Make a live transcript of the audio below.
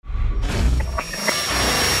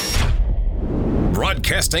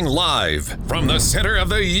Broadcasting live from the center of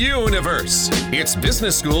the universe. It's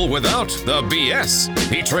Business School Without the BS.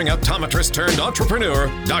 Featuring optometrist turned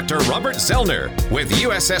entrepreneur, Dr. Robert Zellner, with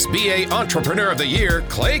USSBA Entrepreneur of the Year,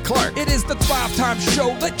 Clay Clark. It is the Thrive Time Show.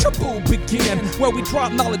 Let your boo begin. Where we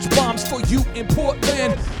drop knowledge bombs for you in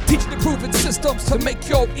Portland. Teaching the proven systems to make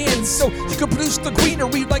your ends. So you can produce the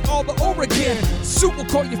greenery like all the Oregon. Sue will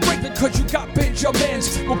call you Franklin cause you got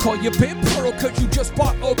Benjamins. We'll call you Ben Pearl cause you just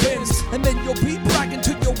bought a Benz. And then you'll be bragging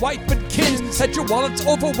to your wife and kids that your wallet's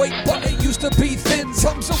overweight but it used to be thin.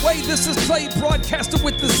 Comes away, this is Clay broadcaster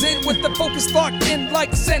with the Zen, with the focus locked in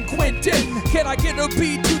like San Quentin. Can I get a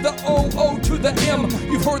B to the O to the M?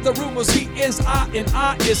 You've heard the rumors, he is I and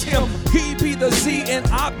I is him. He be the Z and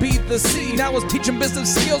I be the C. Now it's teaching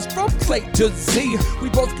business skills from Clay to Z. We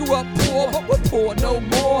both grew up poor, but we're poor no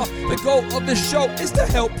more. The goal of this show is to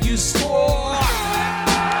help you soar.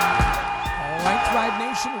 All right, Thrive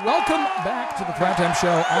Nation, welcome back to the Thrive Time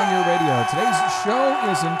Show on your radio. Today's show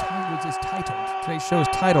Today's show is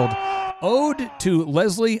titled Ode to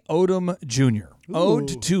Leslie Odom Jr. Ooh.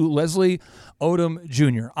 Ode to Leslie Odom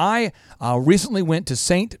Jr. I recently went to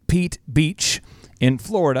St. Pete Beach in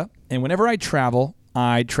Florida, and whenever I travel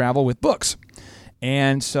with books.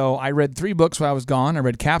 And so I read 3 books while I was gone. I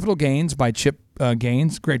read Capital Gains by Chip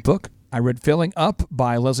Gaines, great book. I read Filling Up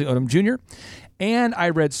by Leslie Odom Jr., and I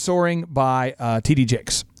read Soaring by T.D.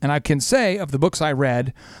 Jakes. And I can say of the books I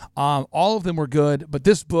read, all of them were good, but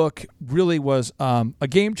this book really was a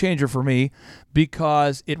game changer for me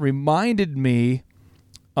because it reminded me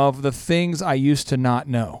of the things I used to not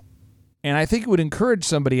know. And I think it would encourage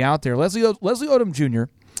somebody out there. Leslie Odom Jr.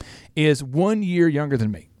 is 1 year younger than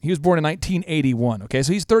me. He was born in 1981, okay?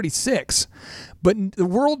 So he's 36. But the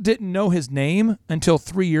world didn't know his name until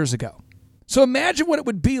 3 years ago. So imagine what it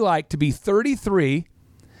would be like to be 33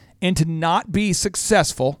 and to not be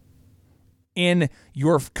successful in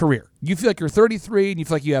your career. You feel like you're 33 and you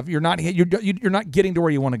feel like you're not getting to where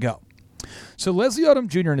you want to go. So Leslie Odom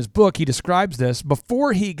Jr. in his book, he describes this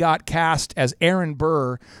before he got cast as Aaron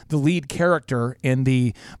Burr, the lead character in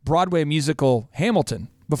the Broadway musical Hamilton.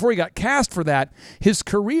 Before he got cast for that, his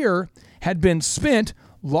career had been spent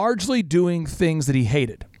largely doing things that he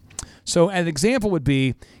hated. So an example would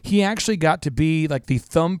be he actually got to be like the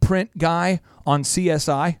thumbprint guy on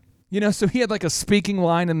CSI. So he had like a speaking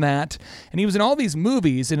line in that. And he was in all these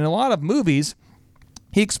movies. And in a lot of movies,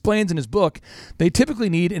 he explains in his book, they typically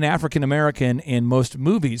need an African-American in most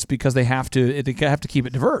movies because they have to keep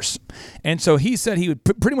it diverse. And so he said he would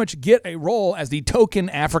pretty much get a role as the token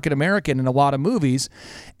African-American in a lot of movies.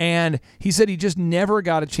 And he said he just never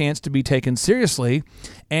got a chance to be taken seriously.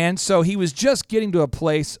 And so he was just getting to a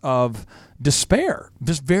place of despair,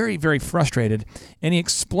 just very, very frustrated. And he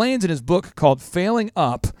explains in his book called Failing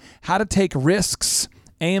Up, how to take risks,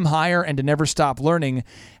 aim higher, and to never stop learning,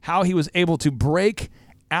 how he was able to break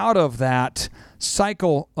out of that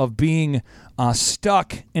cycle of being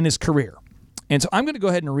stuck in his career. And so I'm going to go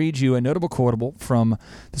ahead and read you a notable quotable from,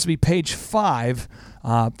 this will be page 5,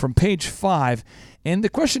 from page 5. And the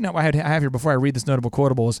question that I have here before I read this notable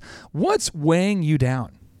quotable is, what's weighing you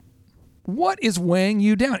down? What is weighing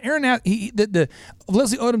you down? Leslie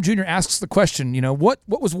Odom Jr. asks the question, what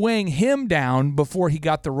was weighing him down before he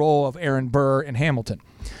got the role of Aaron Burr in Hamilton?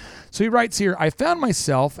 So he writes here, I found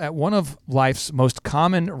myself at one of life's most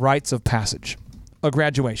common rites of passage, a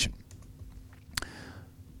graduation.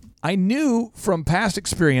 I knew from past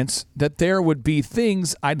experience that there would be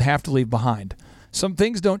things I'd have to leave behind. Some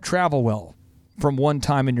things don't travel well from one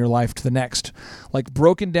time in your life to the next, like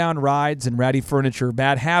broken down rides and ratty furniture,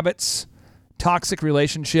 bad habits, toxic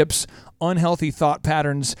relationships, unhealthy thought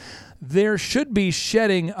patterns. There should be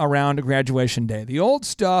shedding around graduation day. The old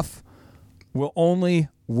stuff will only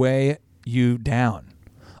weigh you down.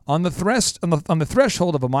 On the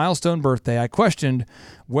threshold of a milestone birthday, I questioned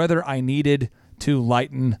whether I needed to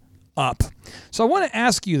lighten up. So I want to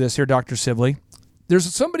ask you this here, Dr. Sibley. There's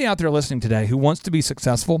somebody out there listening today who wants to be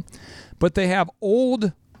successful, but they have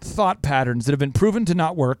old thought patterns that have been proven to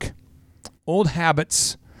not work, old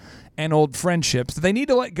habits, and old friendships that they need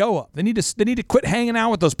to let go of. They need to quit hanging out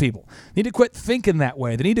with those people. They need to quit thinking that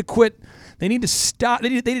way. They need to quit. They need to stop. They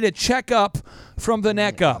need to check up from the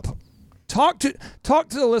neck up. Talk to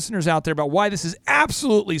the listeners out there about why this is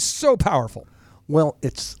absolutely so powerful. Well,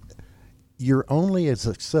 you're only as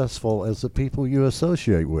successful as the people you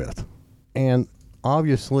associate with. And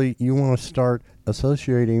obviously you want to start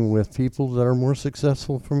associating with people that are more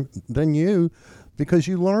successful than you because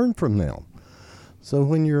you learn from them. So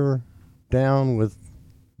when you're down with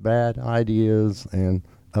bad ideas and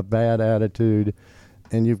a bad attitude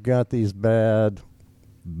and you've got these bad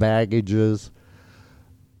baggages,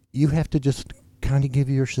 you have to just kind of give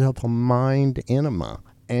yourself a mind enema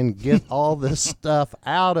and get all this stuff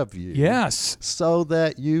out of you. Yes. So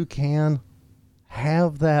that you can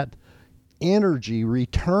have that energy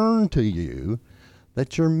return to you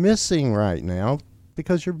that you're missing right now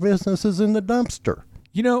because your business is in the dumpster.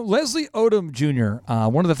 You know, Leslie Odom Jr.,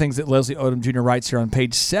 one of the things that Leslie Odom Jr. writes here on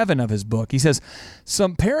page 7 of his book, he says,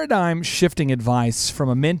 some paradigm-shifting advice from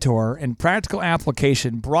a mentor and practical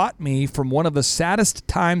application brought me from one of the saddest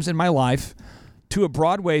times in my life to a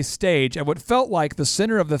Broadway stage at what felt like the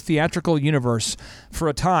center of the theatrical universe for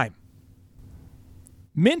a time.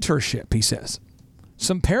 Mentorship, he says.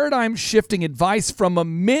 Some paradigm-shifting advice from a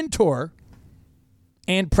mentor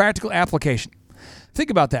and practical application. Think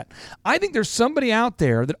about that. I think there's somebody out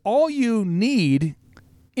there that all you need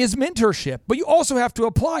is mentorship, but you also have to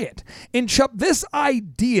apply it. And Chuck, this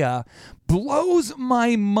idea blows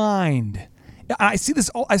my mind. I see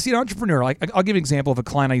an entrepreneur. Like, I'll give you an example of a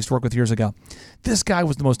client I used to work with years ago. This guy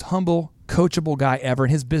was the most humble, coachable guy ever,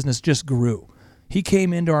 and his business just grew. He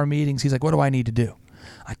came into our meetings. He's like, what do I need to do?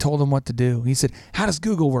 I told him what to do. He said, how does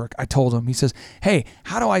Google work? I told him. He says, hey,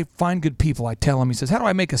 how do I find good people? I tell him. He says, how do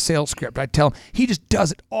I make a sales script? I tell him. He just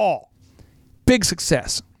does it all. Big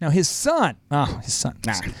success. Now his son,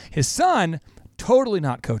 totally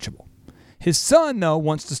not coachable. His son, though,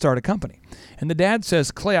 wants to start a company. And the dad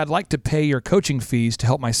says, Clay, I'd like to pay your coaching fees to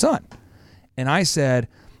help my son. And I said,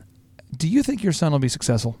 do you think your son will be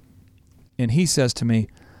successful? And he says to me,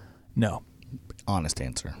 no. Honest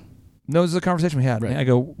answer. No, this is a conversation we had. Right. And I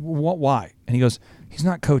go, why? And he goes, he's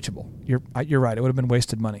not coachable. You're right. It would have been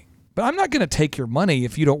wasted money. But I'm not going to take your money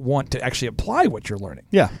if you don't want to actually apply what you're learning.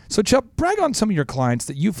 Yeah. So, Chuck, brag on some of your clients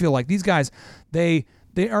that you feel like these guys, they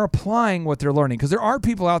are applying what they're learning. Because there are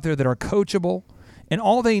people out there that are coachable, and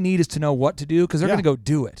all they need is to know what to do because they're going to go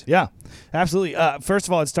do it. Yeah, absolutely. First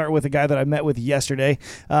of all, I'd start with a guy that I met with yesterday,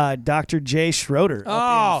 Dr. Jay Schroeder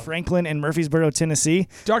up in Franklin and Murfreesboro, Tennessee.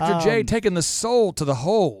 Dr. Jay taking the soul to the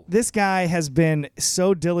whole. This guy has been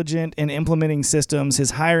so diligent in implementing systems.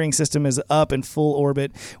 His hiring system is up in full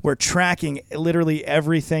orbit. We're tracking literally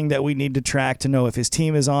everything that we need to track to know if his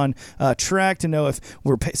team is on track, to know if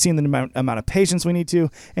we're seeing the amount of patients we need to.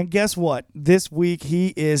 And guess what? This week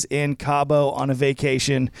he is in Cabo on a vacation.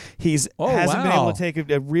 He hasn't been able to take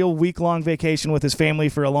a real week-long vacation with his family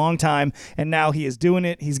for a long time, and now he is doing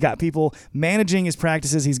it. He's got people managing his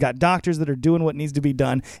practices. He's got doctors that are doing what needs to be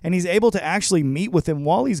done, and he's able to actually meet with them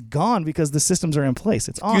while he's gone because the systems are in place.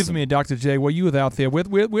 It's awesome. Excuse me, Dr. J, were you out there?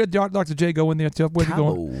 Where Dr. J go in there? Where you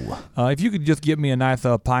going? If you could just give me a nice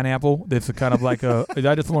pineapple, that's kind of like I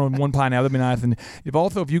just want one pineapple, that'd be nice. And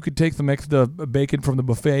if you could take some extra bacon from the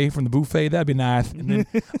buffet, that'd be nice. And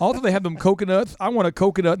then also they have them coconuts. I want a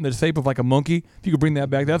coconut in the shape of like a monkey. If you could bring that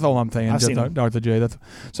back, that's all I'm saying. Dr. J.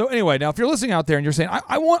 So anyway, now if you're listening out there and you're saying,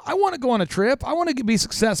 I want to go on a trip, I want to be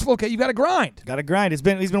successful, okay, you got to grind. Got to grind. He's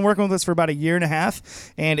been working with us for about a year and a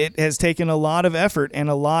half, and it has taken a lot of effort and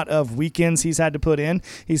a lot of weekends he's had to put in.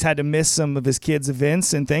 He's had to miss some of his kids'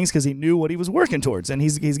 events and things because he knew what he was working towards, and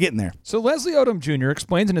he's getting there. So Leslie Odom Jr.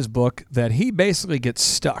 explains in his book that he basically gets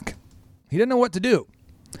stuck. He didn't know what to do,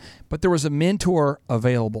 but there was a mentor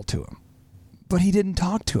available to him. But he didn't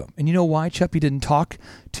talk to him. And you know why, Chuck, he didn't talk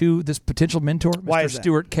to this potential mentor, Mr.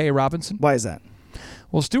 Stuart K. Robinson? Why is that?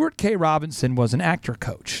 Well, Stuart K. Robinson was an actor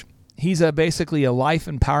coach. He's basically a life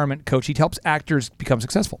empowerment coach. He helps actors become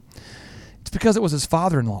successful. It's because it was his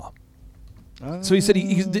father-in-law. So he said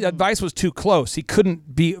the advice was too close. He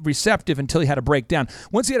couldn't be receptive until he had a breakdown.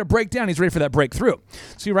 Once he had a breakdown, he's ready for that breakthrough.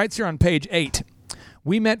 So he writes here on page 8,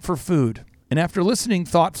 we met for food. And after listening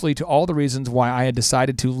thoughtfully to all the reasons why I had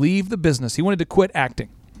decided to leave the business, he wanted to quit acting.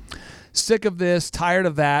 Sick of this, tired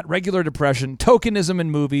of that, regular depression, tokenism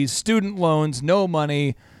in movies, student loans, no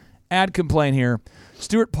money, ad complaint here.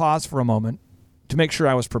 Stuart paused for a moment to make sure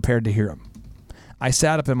I was prepared to hear him. I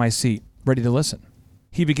sat up in my seat, ready to listen.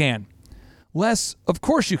 He began, Les, of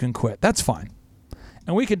course you can quit. That's fine.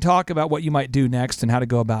 And we can talk about what you might do next and how to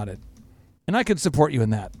go about it. And I can support you in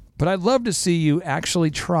that. But I'd love to see you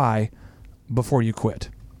actually try before you quit.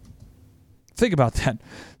 Think about that.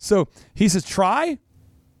 So he says, try?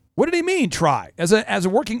 What did he mean, try? As a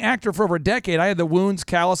working actor for over a decade, I had the wounds,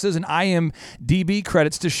 calluses, and IMDb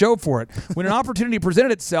credits to show for it. When an opportunity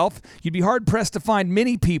presented itself, you'd be hard-pressed to find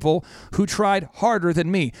many people who tried harder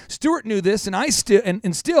than me. Stuart knew this,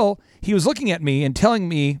 and still, he was looking at me and telling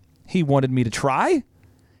me he wanted me to try.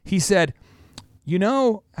 He said, you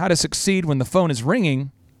know how to succeed when the phone is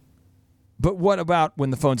ringing, but what about when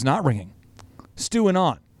the phone's not ringing? Stu went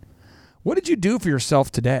on. What did you do for yourself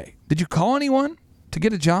today? Did you call anyone to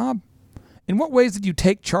get a job? In what ways did you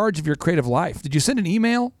take charge of your creative life? Did you send an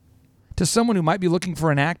email? to someone who might be looking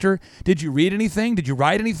for an actor? Did you read anything? Did you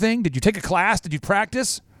write anything? Did you take a class? Did you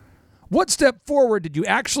practice? What step forward did you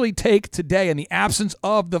actually take today in the absence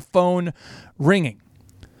of the phone ringing?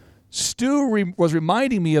 Stu was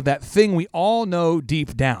reminding me of that thing we all know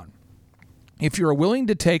deep down. If you're willing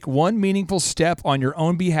to take one meaningful step on your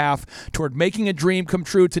own behalf toward making a dream come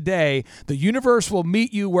true today, the universe will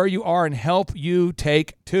meet you where you are and help you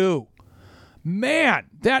take two. Man,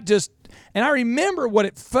 that just... And I remember what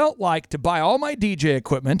it felt like to buy all my DJ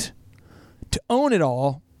equipment, to own it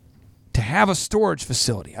all, to have a storage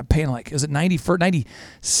facility. I'm paying is it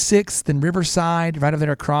 96th and Riverside, right over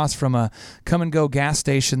there across from a Come and Go gas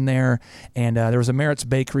station there. And there was a Merritt's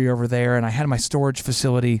Bakery over there, and I had my storage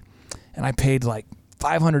facility, and I paid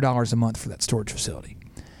 $500 a month for that storage facility.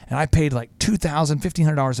 And I paid $2,000,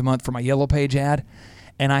 $1,500 a month for my Yellow Page ad,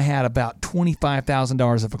 and I had about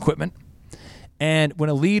 $25,000 of equipment. And when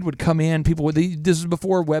a lead would come in, this is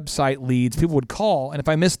before website leads, people would call, and if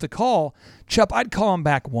I missed the call, Chup, I'd call them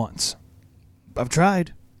back once. I've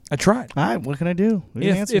tried. I tried. All right, what can I do?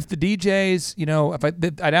 If the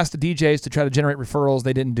DJs, I'd ask the DJs to try to generate referrals,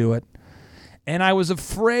 they didn't do it. And I was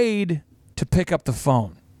afraid to pick up the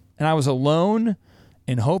phone. And I was alone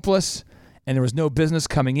and hopeless, and there was no business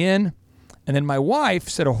coming in. And then my wife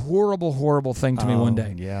said a horrible, horrible thing to me one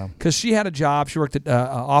day. Yeah. Because she had a job. She worked at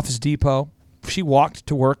Office Depot. She walked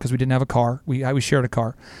to work because we didn't have a car. We shared a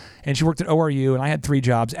car. And she worked at ORU, and I had 3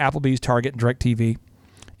 jobs, Applebee's, Target, and DirecTV.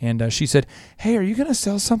 And she said, hey, are you going to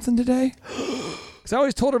sell something today? Because I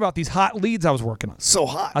always told her about these hot leads I was working on. So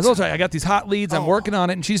hot. I told her, I got these hot leads. I'm working on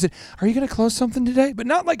it. And she said, are you going to close something today? But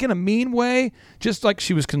not in a mean way, just like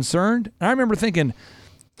she was concerned. And I remember thinking,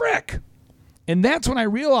 frick. And that's when I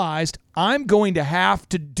realized I'm going to have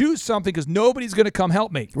to do something because nobody's going to come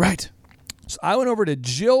help me. Right. So I went over to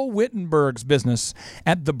Jill Wittenberg's business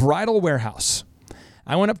at the Bridal Warehouse.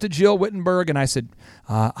 I went up to Jill Wittenberg and I said,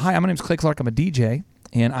 hi, my name's Clay Clark. I'm a DJ.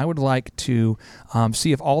 And I would like to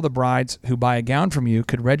see if all the brides who buy a gown from you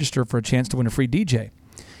could register for a chance to win a free DJ.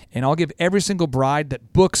 And I'll give every single bride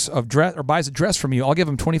that books of dress or buys a dress from you, I'll give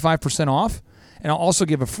them 25% off. And I'll also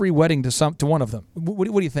give a free wedding to one of them. What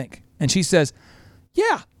do you think? And she says,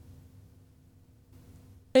 yeah.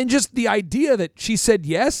 And just the idea that she said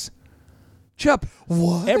yes, Chup,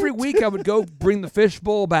 what? Every week I would go bring the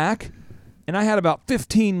fishbowl back, and I had about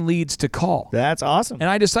 15 leads to call. That's awesome. And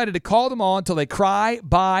I decided to call them all until they cry,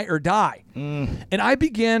 buy, or die. And I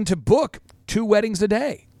began to book 2 weddings a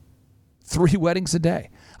day, 3 weddings a day.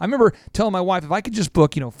 I remember telling my wife, if I could just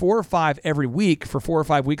book 4 or 5 every week for 4 or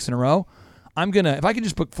 5 weeks in a row, if I could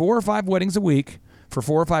just book 4 or 5 weddings a week for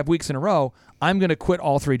 4 or 5 weeks in a row, I'm going to quit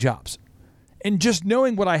all 3 jobs. And just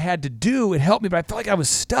knowing what I had to do, it helped me, but I felt like I was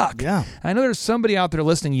stuck. Yeah. I know there's somebody out there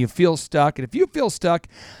listening, you feel stuck. And if you feel stuck,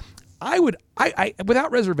 I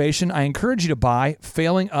without reservation, I encourage you to buy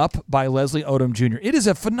Failing Up by Leslie Odom Jr. It is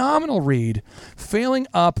a phenomenal read. Failing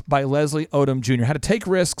Up by Leslie Odom Jr. How to take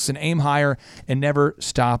risks and aim higher and never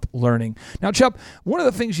stop learning. Now, Chup, one of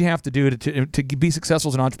the things you have to do to be successful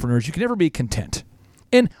as an entrepreneur is you can never be content.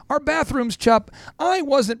 In our bathrooms, Chup, I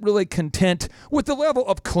wasn't really content with the level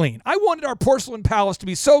of clean. I wanted our porcelain palace to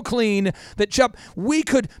be so clean that, Chup, we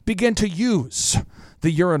could begin to use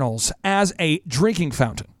the urinals as a drinking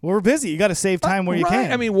fountain. Well, we're busy. You got to save time where you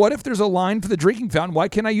can. I mean, what if there's a line for the drinking fountain? Why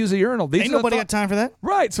can't I use a urinal? Ain't nobody got time for that.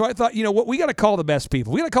 Right. So I thought, you know what? We got to call the best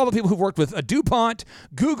people. We got to call the people who've worked with DuPont,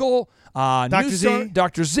 Google,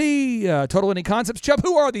 Dr. Z, Total Any Concepts. Chubb,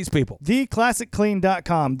 who are these people?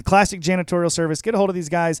 TheClassicClean.com, Classic Janitorial Service. Get a hold of these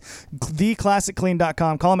guys.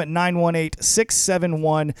 TheClassicClean.com. Call them at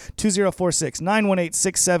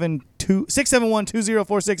 918-671-2046.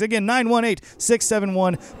 918-671-2046. Again,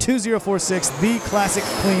 918-671-2046.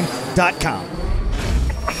 TheClassicClean.com.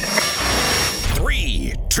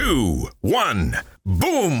 3, 2, 1,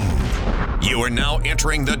 boom! You are now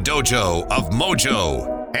entering the dojo of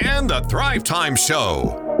Mojo and the Thrive Time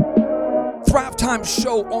Show. Thrive Time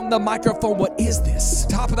Show on the microphone. What is this?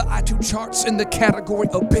 Top of the iTunes charts in the category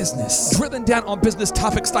of business. Drilling down on business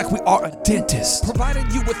topics like we are a dentist. Providing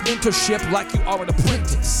you with mentorship like you are an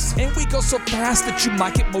apprentice. And we go so fast that you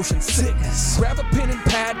might get motion sickness. Grab a pen and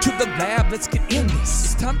pad to the lab. Let's get in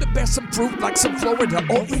this. It's time to bear some fruit like some Florida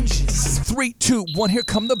oranges. 3, 2, 1. Here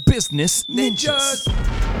come the business ninjas.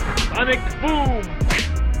 Sonic boom.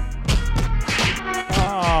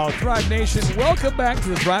 Oh, Thrive Nation, welcome back to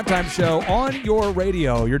the Thrive Time Show on your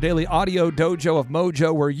radio, your daily audio dojo of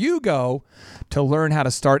Mojo, where you go to learn how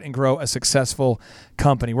to start and grow a successful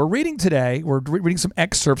company. We're reading today, we're reading some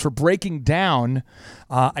excerpts, we're breaking down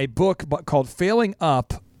a book called Failing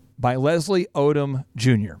Up by Leslie Odom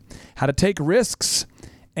Jr. How to take risks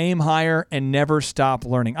aim higher, and never stop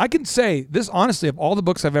learning. I can say this honestly, of all the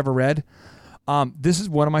books I've ever read, this is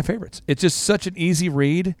one of my favorites. It's just such an easy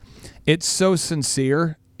read. It's so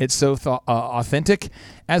sincere. It's so authentic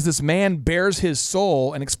as this man bears his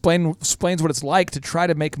soul and explains what it's like to try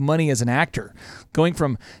to make money as an actor, going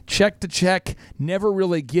from check to check, never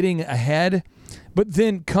really getting ahead, but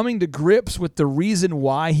then coming to grips with the reason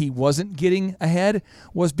why he wasn't getting ahead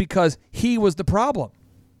was because he was the problem.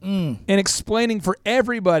 And explaining for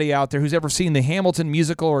everybody out there who's ever seen the Hamilton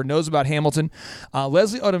musical or knows about Hamilton,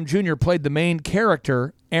 Leslie Odom Jr. played the main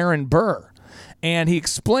character, Aaron Burr. And he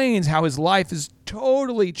explains how his life is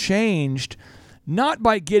totally changed, not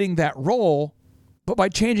by getting that role, but by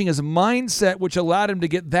changing his mindset, which allowed him to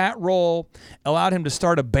get that role, allowed him to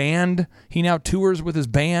start a band. He now tours with his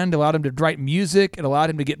band, allowed him to write music, it allowed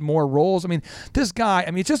him to get more roles. I mean, this guy,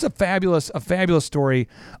 it's just a fabulous story,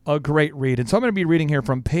 a great read. And so I'm going to be reading here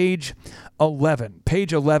from page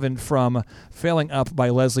 11 from Failing Up by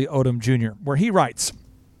Leslie Odom Jr., where he writes,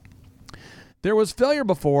 "There was failure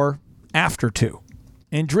before, after too.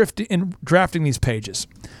 In drafting these pages,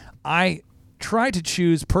 I try to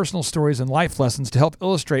choose personal stories and life lessons to help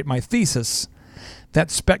illustrate my thesis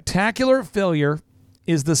that spectacular failure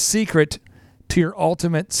is the secret to your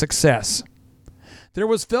ultimate success. There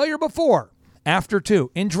was failure before, after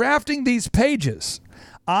too. In drafting these pages,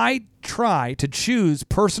 I try to choose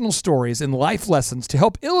personal stories and life lessons to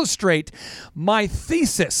help illustrate my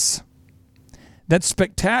thesis that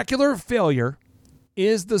spectacular failure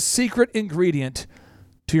is the secret ingredient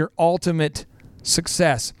to your ultimate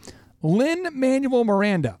success." Lin-Manuel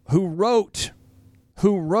Miranda, who wrote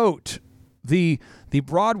the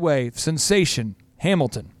Broadway sensation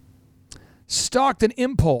Hamilton, stalked an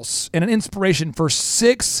impulse and an inspiration for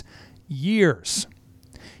 6 years.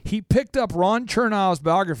 He picked up Ron Chernow's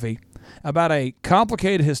biography about a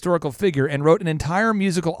complicated historical figure and wrote an entire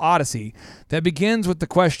musical odyssey that begins with the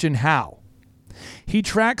question, how? He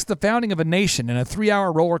tracks the founding of a nation in a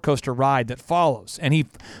 3-hour roller coaster ride that follows, and he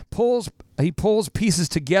pulls pieces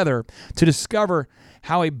together to discover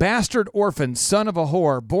how a bastard orphan, son of a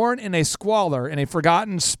whore, born in a squalor in a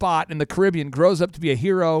forgotten spot in the Caribbean, grows up to be a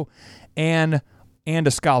hero and a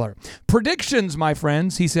scholar. Predictions, my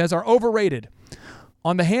friends, he says, are overrated.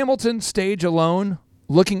 On the Hamilton stage alone,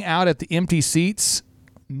 looking out at the empty seats,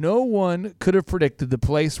 no one could have predicted the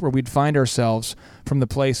place where we'd find ourselves from the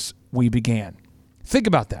place we began. Think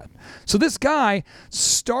about that. So this guy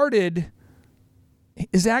started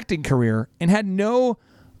his acting career and had no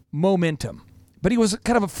momentum, but he was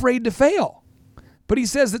kind of afraid to fail. But he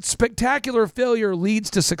says that spectacular failure leads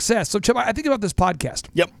to success. So Chubb, I think about this podcast.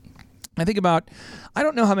 Yep. I think about, I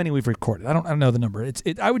don't know how many we've recorded. I don't know the number.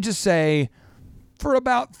 I would just say for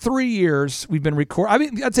about 3 years we've been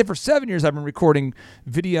recording. I'd say for 7 years I've been recording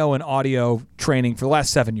video and audio training for the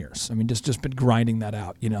last 7 years. Just been grinding that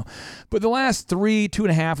out, But the last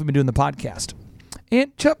 2.5, we've been doing the podcast.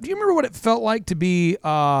 And Chubb, do you remember what it felt like to be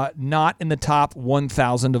not in the top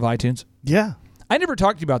 1,000 of iTunes? Yeah. I never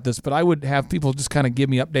talked to you about this, but I would have people just kind of give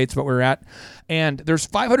me updates about where we're at. And there's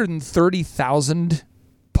 530,000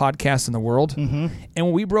 podcasts in the world. Mm-hmm. And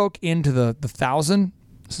when we broke into the 1,000,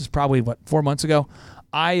 this is probably, 4 months ago,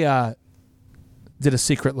 I did a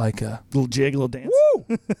secret little jig, little dance.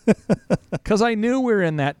 Woo! Because I knew we were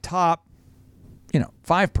in that top,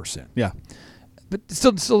 5%. Yeah. But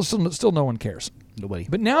still no one cares. Nobody.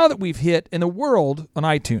 But now that we've hit in the world on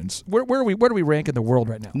iTunes, where do we rank in the world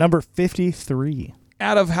right now? Number 53.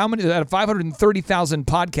 Out of how many? Out of 530,000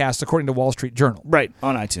 podcasts, according to Wall Street Journal. Right,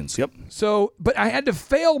 on iTunes. Yep. So, but I had to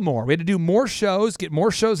fail more. We had to do more shows, get more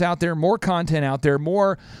shows out there, more content out there,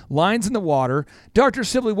 more lines in the water. Dr.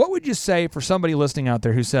 Sibley, what would you say for somebody listening out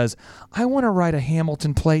there who says, I want to write a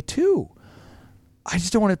Hamilton play too? I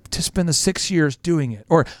just don't want to spend the 6 years doing it.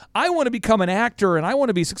 Or I want to become an actor and I want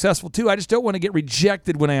to be successful too. I just don't want to get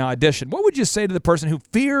rejected when I audition. What would you say to the person who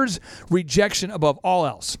fears rejection above all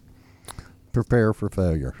else? Prepare for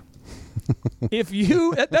failure. That's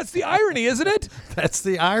the irony, isn't it? That's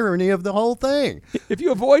the irony of the whole thing. If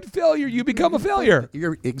you avoid failure, you become a failure.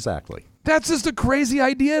 Exactly. That's just a crazy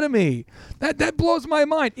idea to me. That blows my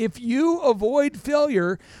mind. If you avoid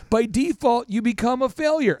failure, by default, you become a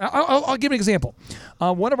failure. I'll give an example.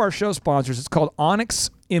 One of our show sponsors is called Onyx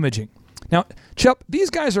Imaging. Now, Chubb, these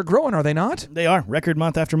guys are growing, are they not? They are. Record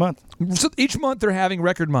month after month. So each month they're having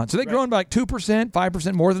record months. So they're growing by like 2%,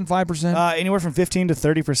 5%, more than 5%? Anywhere from 15 to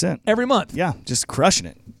 30%. Every month? Yeah, just crushing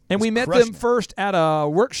it. And we met them first at a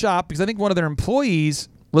workshop because I think one of their employees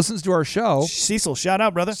listens to our show. Cecil, shout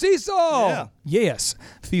out, brother. Cecil! Yeah. Yes.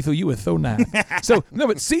 Cecil, you were so nice.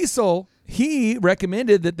 But Cecil, he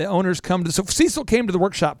recommended that the owners come to. So Cecil came to the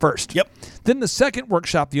workshop first. Yep. Then the second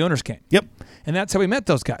workshop, the owners came. Yep. And that's how we met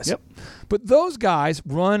those guys. Yep. But those guys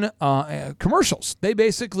run commercials. They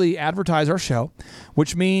basically advertise our show,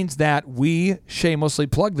 which means that we shamelessly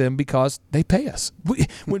plug them because they pay us.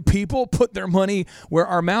 When people put their money where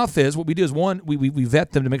our mouth is, what we do is, one, we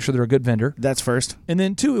vet them to make sure they're a good vendor. That's first. And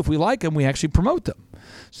then two, if we like them, we actually promote them.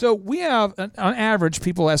 So we have, on average,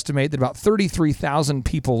 people estimate that about 33,000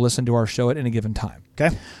 people listen to our show at any given time.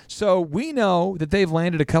 Okay. So we know that they've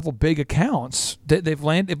landed a couple big accounts. They've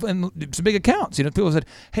landed some big accounts. You know, people said,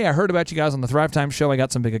 "Hey, I heard about you guys on the Thrive Time show. I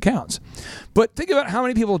got some big accounts." But think about how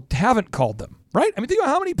many people haven't called them, right? I mean, think about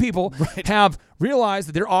how many people have realized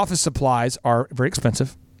that their office supplies are very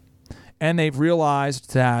expensive, and they've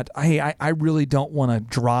realized that, hey, I really don't want to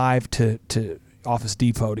drive to Office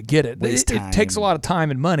Depot to get it. It takes a lot of time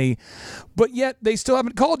and money, but yet they still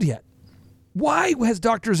haven't called yet. Why has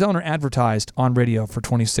Dr. Zellner advertised on radio for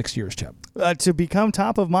 26 years, Chip? To become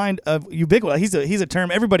top of mind of ubiquitous. He's a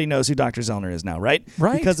term everybody knows who Dr. Zellner is now, right?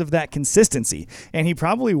 Right. Because of that consistency. And he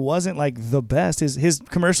probably wasn't like the best. His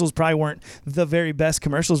commercials probably weren't the very best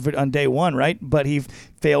commercials on day one, right? But he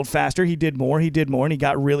failed faster. He did more, and he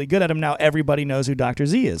got really good at them. Now everybody knows who Dr.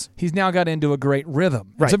 Z is. He's now got into a great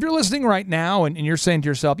rhythm. Right. So if you're listening right now and you're saying to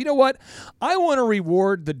yourself, you know what? I want to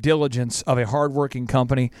reward the diligence of a hardworking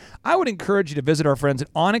company. I would encourage you to visit our friends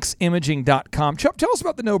at onyximaging.com. Chuck, tell us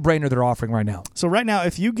about the no-brainer they're offering right now. So right now,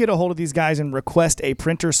 if you get a hold of these guys and request a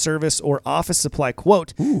printer service or office supply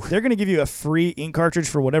quote, they're going to give you a free ink cartridge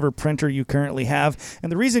for whatever printer you currently have.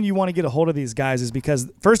 And the reason you want to get a hold of these guys is because,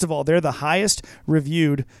 first of all, they're the highest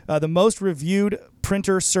reviewed, the most reviewed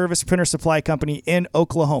printer supply company in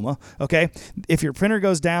Oklahoma. Okay, if your printer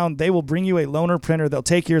goes down, they will bring you a loaner printer. They'll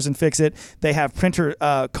take yours and fix it. They have printer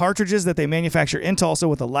cartridges that they manufacture in Tulsa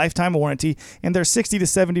with a lifetime warranty, and they're 60 to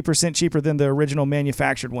 70% cheaper than the original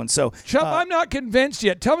manufactured one. So, Chuck, I'm not convinced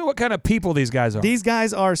yet. Tell me what kind of people these guys are. These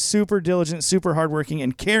guys are super diligent, super hardworking,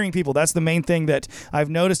 and caring people. That's the main thing that I've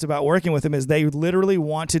noticed about working with them is they literally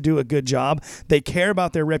want to do a good job. They care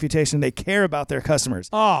about their reputation. They care about their customers.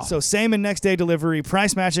 Oh. So same and next day delivery,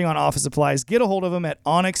 price matching on office supplies. Get a hold of them at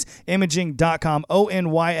onyximaging.com,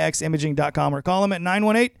 ONYXimaging.com, or call them at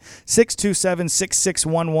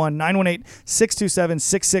 918-627-6611,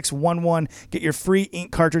 918-627-6611. Get your free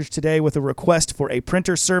ink cartridge today with a request for a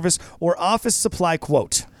printer service or office supply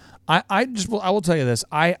quote. I will tell you this.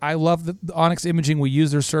 I love the Onyx Imaging. We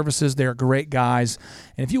use their services. They're great guys.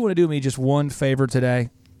 And if you want to do me just one favor today,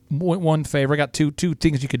 one favor. I got two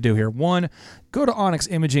things you could do here. One, go to Onyx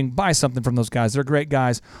Imaging, buy something from those guys. They're great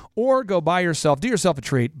guys. Or go do yourself a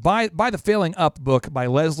treat. Buy the Failing Up book by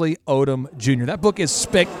Leslie Odom Jr. That book is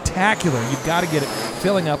spectacular. You've got to get it.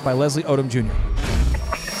 Failing Up by Leslie Odom Jr.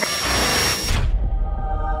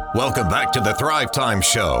 Welcome back to the Thrive Time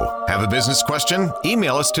Show. Have a business question?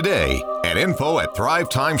 Email us today at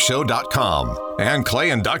info@thrivetimeshow.com. And Clay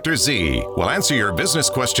and Dr. Z will answer your business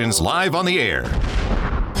questions live on the air.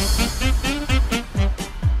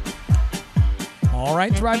 All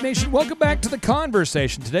right, Thrive Nation, welcome back to the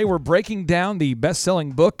conversation. Today we're breaking down the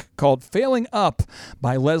best-selling book called Failing Up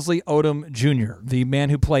by Leslie Odom Jr., the man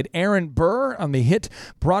who played Aaron Burr on the hit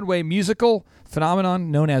Broadway musical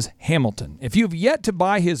phenomenon known as Hamilton. If you've yet to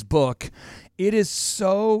buy his book, it is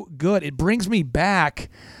so good. It brings me back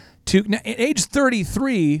to, now, at age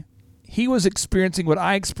 33, he was experiencing what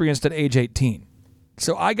I experienced at age 18.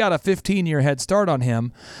 So I got a 15-year head start on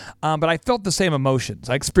him, but I felt the same emotions.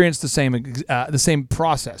 I experienced the same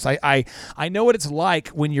process. I know what it's like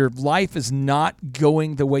when your life is not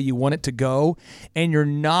going the way you want it to go, and you're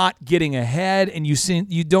not getting ahead, and you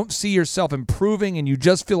don't see yourself improving, and you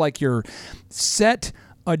just feel like you're set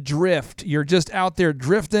adrift. You're just out there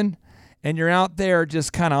drifting, and you're out there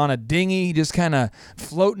just kind of on a dinghy, just kind of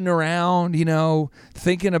floating around,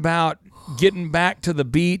 thinking about getting back to the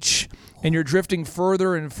beach. And you're drifting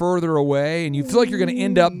further and further away, and you feel like you're going to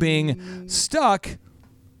end up being stuck,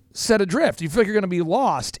 set adrift. You feel like you're going to be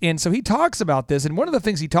lost. And so he talks about this, and one of the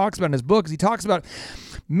things he talks about in his book is he talks about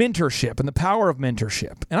mentorship and the power of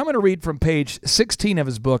mentorship. And I'm going to read from page 16 of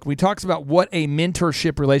his book. He talks about what a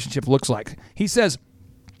mentorship relationship looks like. He says,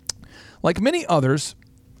 like many others,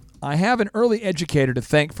 I have an early educator to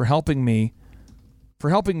thank for helping me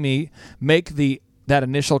make that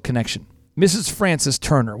initial connection. Mrs. Frances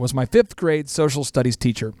Turner was my 5th grade social studies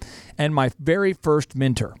teacher and my very first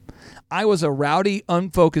mentor. I was a rowdy,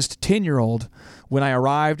 unfocused 10-year-old when I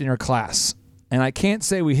arrived in her class, and I can't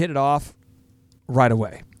say we hit it off right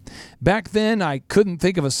away. Back then, I couldn't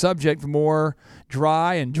think of a subject more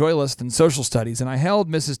dry and joyless than social studies, and I held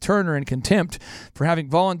Mrs. Turner in contempt for having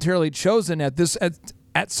voluntarily chosen at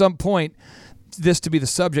at some point this to be the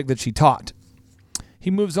subject that she taught. He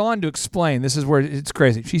moves on to explain. This is where it's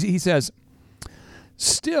crazy. He says,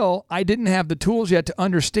 still, I didn't have the tools yet to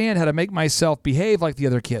understand how to make myself behave like the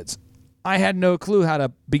other kids. I had no clue how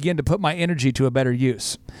to begin to put my energy to a better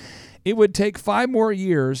use. It would take 5 more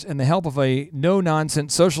years and the help of a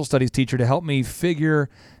no-nonsense social studies teacher to help me figure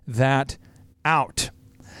that out.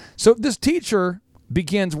 So this teacher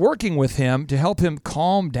begins working with him to help him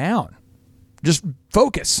calm down, just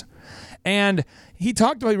focus. And he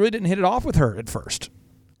talked about he really didn't hit it off with her at first.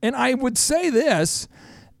 And I would say this,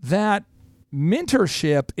 that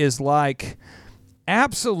mentorship is like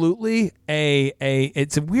absolutely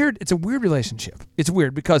it's a weird relationship. It's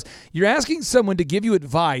weird because you're asking someone to give you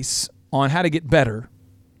advice on how to get better.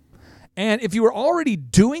 And if you were already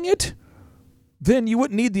doing it, then you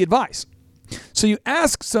wouldn't need the advice. So you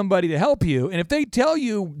ask somebody to help you, and if they tell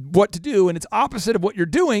you what to do and it's opposite of what you're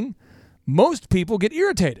doing, most people get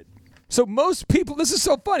irritated. So most people, this is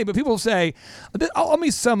so funny, but people say, let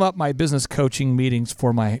me sum up my business coaching meetings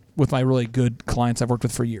with my really good clients I've worked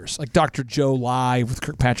with for years, like Dr. Joe Lai with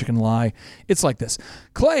Kirkpatrick and Lai. It's like this.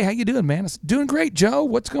 Clay, how you doing, man? I said, doing great, Joe.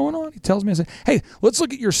 What's going on? He tells me, I said, hey, let's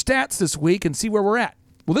look at your stats this week and see where we're at.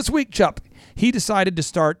 Well, this week, Chup, he decided to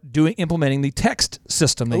start implementing the text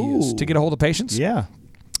system they use to get a hold of patients. Yeah.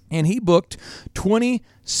 And he booked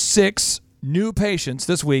 26 new patients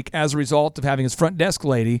this week as a result of having his front desk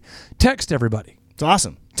lady text everybody. It's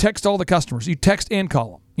awesome. Text all the customers. You text and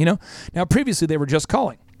call them, Now, previously, they were just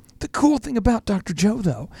calling. The cool thing about Dr. Joe,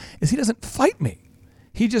 though, is he doesn't fight me.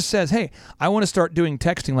 He just says, hey, I want to start doing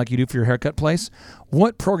texting like you do for your haircut place.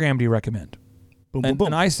 What program do you recommend? Boom, boom, boom.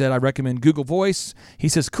 And I said, I recommend Google Voice. He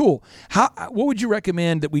says, cool. What would you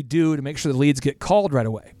recommend that we do to make sure the leads get called right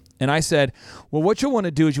away? And I said, well, what you'll want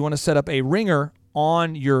to do is you want to set up a ringer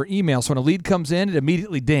on your email. So when a lead comes in, it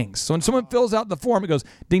immediately dings. So when someone fills out the form, it goes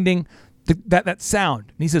ding, ding, that sound.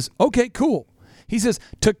 And he says, okay, cool. He says,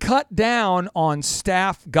 to cut down on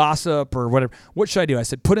staff gossip or whatever, what should I do? I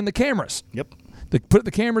said, put in the cameras. Yep. Put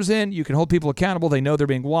the cameras in. You can hold people accountable. They know they're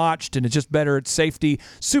being watched, and it's just better. It's safety.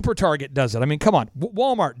 Super Target does it. I mean, come on.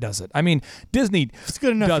 Walmart does it. I mean, Disney It's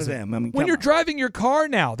good enough does for it. them. I mean, when you're driving your car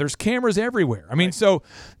now, there's cameras everywhere. I mean, so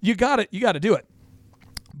you got to do it.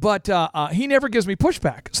 But he never gives me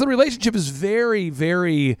pushback. So the relationship is very,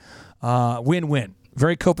 very win-win.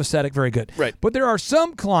 Very copacetic, very good. Right. But there are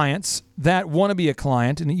some clients that want to be a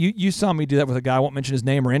client, and you saw me do that with a guy. I won't mention his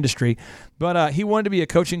name or industry, but he wanted to be a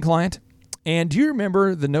coaching client. And do you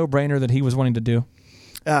remember the no-brainer that he was wanting to do?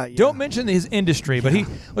 Yeah. Don't mention his industry, but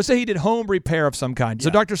let's say he did home repair of some kind. So,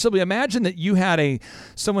 Dr. Sibley, imagine that you had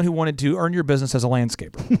someone who wanted to earn your business as a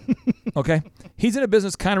landscaper. Okay? He's in a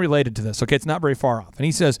business kind of related to this. Okay? It's not very far off. And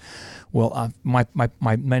he says, well, my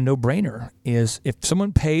no-brainer is if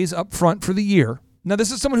someone pays up front for the year. Now,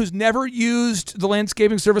 this is someone who's never used the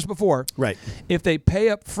landscaping service before. Right. If they pay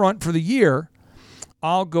up front for the year,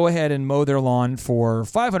 I'll go ahead and mow their lawn for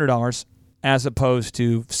 $500 as opposed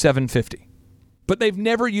to $750. But they've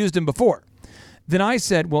never used him before. Then I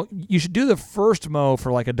said, well, you should do the first mow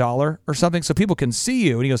for like $1 or something so people can see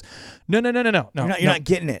you. And he goes, no. You're not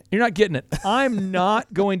getting it. You're not getting it. I'm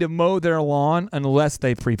not going to mow their lawn unless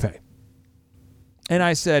they prepay. And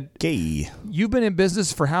I said, Gay. You've been in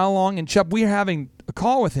business for how long? And Chuck, we're having a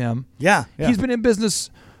call with him. Yeah. He's been in business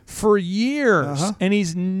for years, and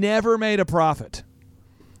he's never made a profit.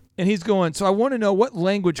 And he's going, so I want to know what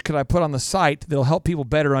language could I put on the site that'll help people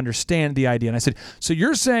better understand the idea. And I said, so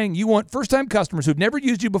you're saying you want first-time customers who've never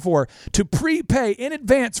used you before to prepay in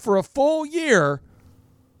advance for a full year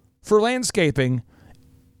for landscaping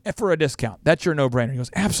for a discount. That's your no-brainer. He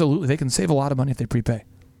goes, absolutely. They can save a lot of money if they prepay.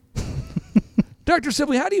 Dr.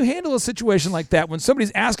 Sibley, how do you handle a situation like that when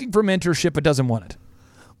somebody's asking for mentorship but doesn't want it?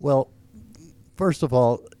 Well, first of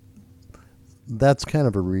all, that's kind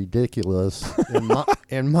of a ridiculous,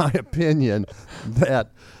 in my opinion,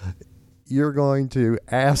 that you're going to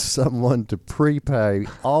ask someone to prepay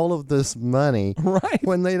all of this money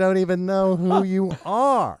when they don't even know who you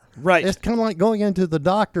are. Right. It's kind of like going into the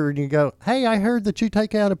doctor and you go, hey, I heard that you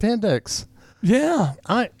take out appendix. Yeah.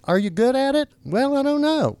 Are you good at it? Well, I don't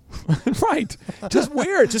know. Right. Just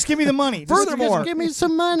weird. Just give me the money. Furthermore, just give me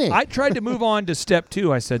some money. I tried to move on to step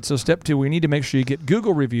 2. I said, so step 2, we need to make sure you get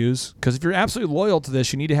Google reviews, because if you're absolutely loyal to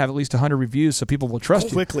this, you need to have at least 100 reviews so people will trust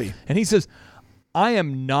you. Quickly. And he says, I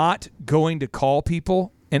am not going to call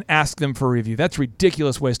people and ask them for a review. That's a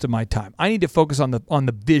ridiculous waste of my time. I need to focus on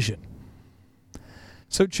the vision.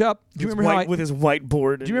 So, Chup, Do you remember how with his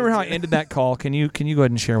whiteboard? Do you remember how I ended that call? Can you go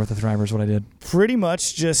ahead and share with the Thrivers what I did? Pretty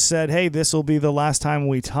much just said, hey, this will be the last time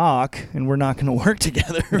we talk, and we're not going to work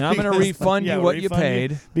together. And I'm going to refund you what you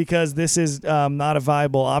paid. Because this is not a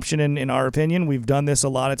viable option in our opinion. We've done this a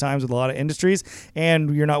lot of times with a lot of industries,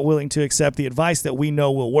 and you're not willing to accept the advice that we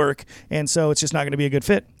know will work, and so it's just not going to be a good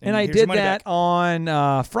fit. And I did that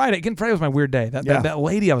on Friday. Again, Friday was my weird day. That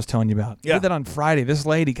lady I was telling you about. I did that on Friday. This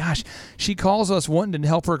lady, gosh, she calls us wanting to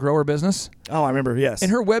help her grow her business. Oh, I remember, yes.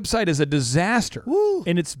 And her website is a disaster. Woo.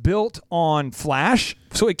 And it's built on Flash,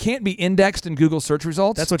 so it can't be indexed in Google search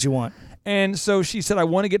results. That's what you want. And so she said, I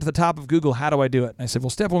want to get to the top of Google. How do I do it? And I said,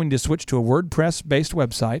 well, step one, we need to switch to a WordPress-based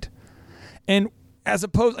website. And as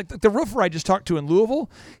opposed, like the roofer I just talked to in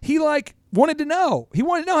Louisville, he wanted to know. He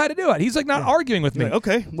wanted to know how to do it. He's not arguing with me. Like,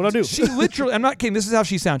 okay, what'll I do? She literally, I'm not kidding, this is how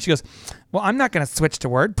she sounds. She goes, well, I'm not going to switch to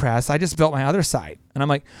WordPress. I just built my other site. And I'm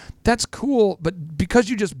like, that's cool, but because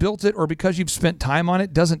you just built it or because you've spent time on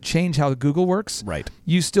it doesn't change how Google works. Right.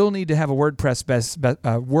 You still need to have a WordPress-based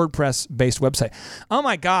website. Oh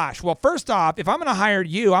my gosh. Well, first off, if I'm going to hire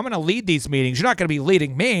you, I'm going to lead these meetings. You're not going to be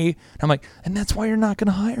leading me. And I'm like, and that's why you're not going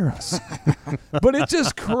to hire us. But it's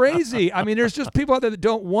just crazy. I mean, there's just people out there that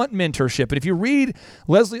don't want mentorship. And if you read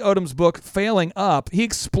Leslie Odom's book, Failing Up, he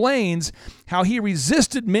explains how he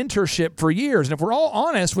resisted mentorship for years. And if we're all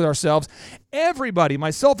honest with ourselves, everybody,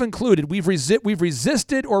 myself included, we've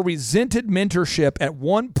resisted or resented mentorship at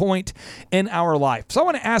one point in our life. So I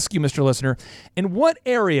want to ask you, Mr. Listener, in what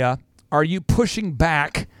area are you pushing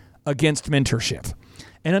back against mentorship?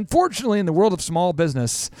 And unfortunately, in the world of small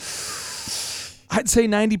business, I'd say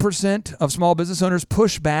 90% of small business owners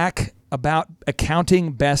push back about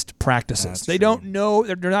accounting best practices. They don't know,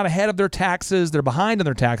 they're not ahead of their taxes, they're behind on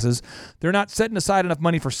their taxes, they're not setting aside enough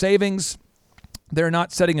money for savings, they're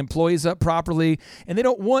not setting employees up properly, and they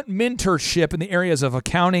don't want mentorship in the areas of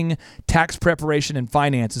accounting, tax preparation, and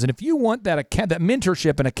finances. And if you want that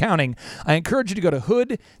mentorship in accounting, I encourage you to go to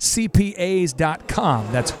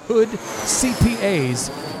hoodcpas.com. That's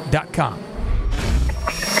hoodcpas.com.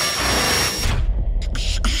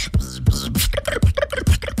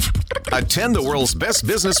 Attend the world's best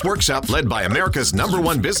business workshop led by America's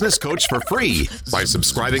 #1 business coach for free by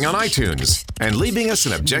subscribing on iTunes and leaving us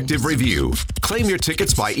an objective review. Claim your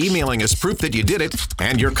tickets by emailing us proof that you did it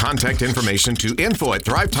and your contact information to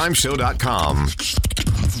info@thrivetimeshow.com.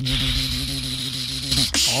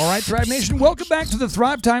 All right, Thrive Nation, welcome back to the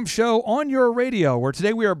Thrive Time Show on your radio, where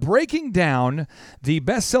today we are breaking down the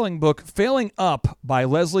best-selling book, Failing Up by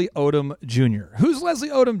Leslie Odom Jr. Who's Leslie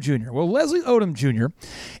Odom Jr.? Well, Leslie Odom Jr.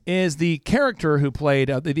 is the character who played,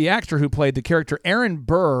 the actor who played the character Aaron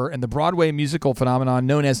Burr in the Broadway musical phenomenon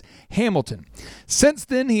known as Hamilton. Since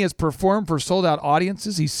then, he has performed for sold-out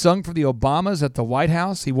audiences. He's sung for the Obamas at the White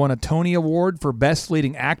House. He won a Tony Award for Best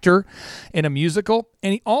Leading Actor in a Musical.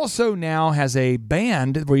 And he also now has a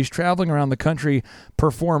band where he's traveling around the country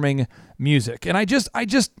performing music. And I'm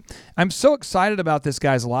so excited about this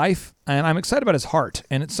guy's life, and I'm excited about his heart.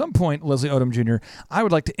 And at some point, Leslie Odom Jr., I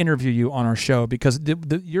would like to interview you on our show because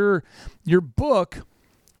your book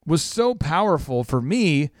was so powerful for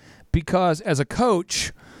me because as a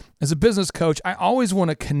coach, as a business coach, I always want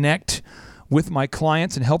to connect with my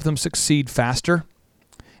clients and help them succeed faster.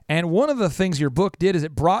 And one of the things your book did is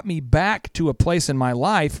it brought me back to a place in my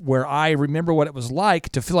life where I remember what it was like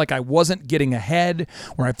to feel like I wasn't getting ahead,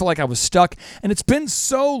 where I felt like I was stuck. And it's been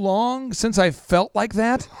so long since I felt like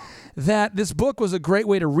that this book was a great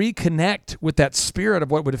way to reconnect with that spirit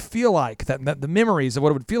of what it would feel like, that the memories of what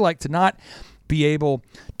it would feel like to not be able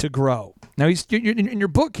to grow. Now, in your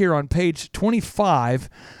book here on page 25,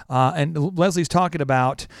 and Leslie's talking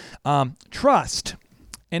about trust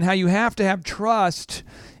and how you have to have trust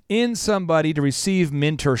in somebody to receive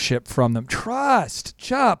mentorship from them. Trust,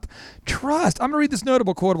 Chup, trust. I'm going to read this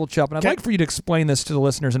notable quotable, Chup, and I'd like for you to explain this to the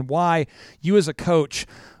listeners and why you as a coach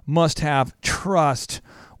must have trust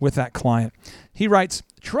with that client. He writes,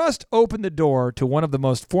 trust opened the door to one of the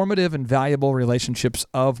most formative and valuable relationships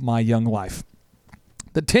of my young life.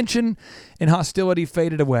 The tension and hostility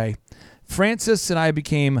faded away. Frances and I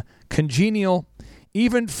became congenial,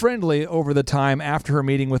 even friendly over the time after her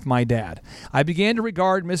meeting with my dad. I began to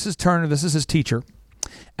regard Mrs. Turner, this is his teacher,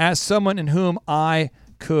 as someone in whom I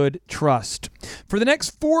could trust. For the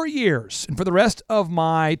next 4 years, and for the rest of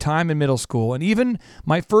my time in middle school, and even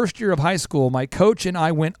my first year of high school, my coach and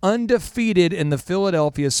I went undefeated in the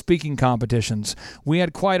Philadelphia speaking competitions. We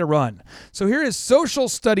had quite a run. So here his social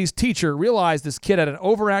studies teacher realized this kid had an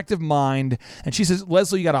overactive mind, and she says,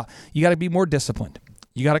 Leslie, you gotta be more disciplined.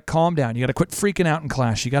 You got to calm down. You got to quit freaking out in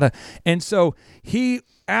class. And so he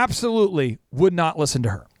absolutely would not listen to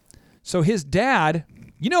her. So his dad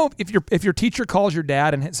You know, if your teacher calls your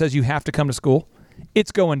dad and says you have to come to school,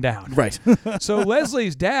 it's going down. Right. So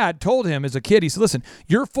Leslie's dad told him as a kid, he said, listen,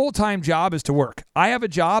 your full-time job is to work. I have a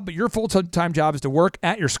job, but your full-time job is to work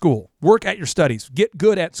at your school, work at your studies, get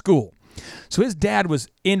good at school. So his dad was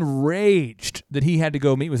enraged that he had to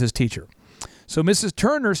go meet with his teacher. So Mrs.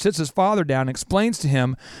 Turner sits his father down and explains to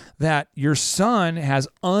him that your son has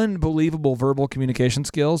unbelievable verbal communication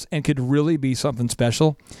skills and could really be something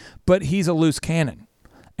special, but he's a loose cannon.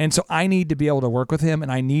 And so I need to be able to work with him,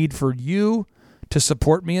 and I need for you to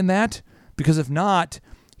support me in that, because if not,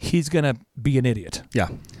 he's going to be an idiot. Yeah.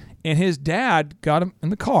 And his dad got him in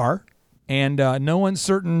the car, and no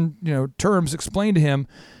uncertain terms explained to him,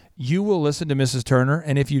 you will listen to Mrs. Turner,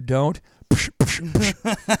 and if you don't,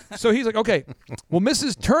 so he's like, okay. Well,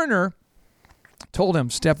 Mrs. Turner told him,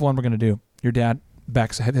 step one we're going to do. Your dad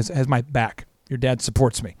has my back. Your dad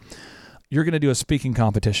supports me. You're going to do a speaking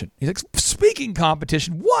competition. He's like, speaking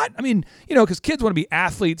competition? What? I mean, because kids want to be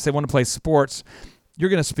athletes. They want to play sports. You're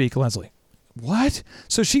going to speak, Leslie. What?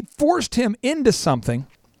 So she forced him into something,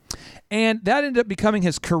 and that ended up becoming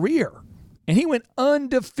his career. And he went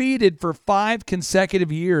undefeated for 5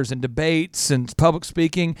 consecutive years in debates and public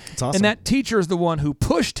speaking. That's awesome. And that teacher is the one who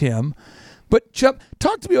pushed him. But Chuck,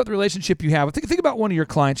 talk to me about the relationship you have. Think about one of your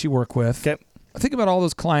clients you work with. Okay. Think about all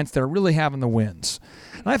those clients that are really having the wins.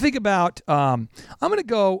 And I think about, I want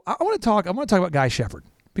to talk about Guy Shepherd,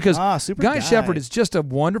 because Guy Shepherd is just a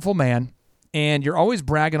wonderful man. And you're always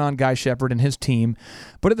bragging on Guy Shepherd and his team.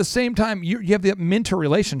 But at the same time, you have the mentor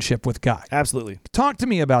relationship with Guy. Absolutely. Talk to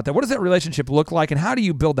me about that. What does that relationship look like, and how do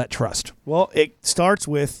you build that trust? Well, it starts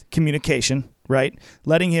with communication, right?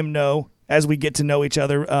 Letting him know as we get to know each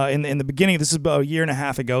other. In the beginning, this is about a year and a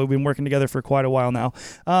half ago. We've been working together for quite a while now.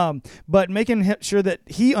 But making sure that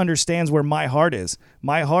he understands where my heart is.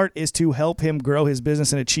 My heart is to help him grow his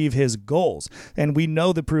business and achieve his goals. And we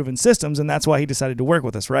know the proven systems, and that's why he decided to work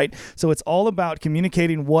with us, right? So it's all about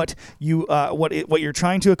communicating what you're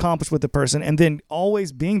trying to accomplish with the person, and then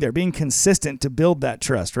always being there, being consistent to build that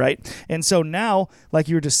trust, right? And so now, like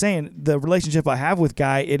you were just saying, the relationship I have with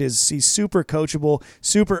Guy, he's super coachable,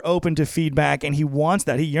 super open to feedback, and he wants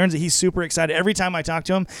that. He yearns it. He's super excited. Every time I talk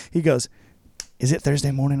to him, he goes, is it Thursday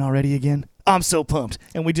morning already again? I'm so pumped.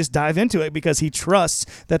 And we just dive into it because he trusts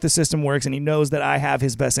that the system works, and he knows that I have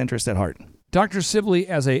his best interest at heart. Dr. Sibley,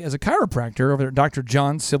 as a chiropractor over there at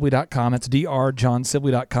drjohnsibley.com, that's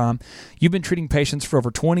drjohnsibley.com, you've been treating patients for over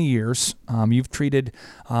 20 years. You've treated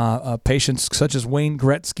patients such as Wayne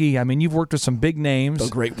Gretzky. I mean, you've worked with some big names. A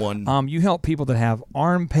great one. You help people that have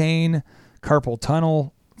arm pain, carpal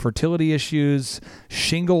tunnel, fertility issues,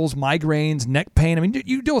 shingles, migraines, neck pain. I mean,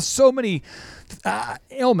 you deal with so many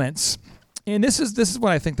ailments. And this is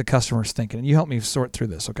what I think the customer's thinking. And you help me sort through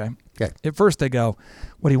this, okay? Okay. At first they go,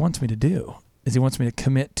 what he wants me to do is he wants me to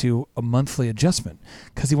commit to a monthly adjustment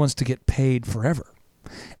because he wants to get paid forever.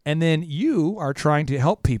 And then you are trying to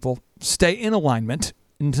help people stay in alignment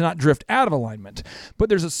and to not drift out of alignment. But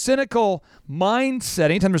there's a cynical mindset.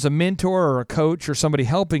 Anytime there's a mentor or a coach or somebody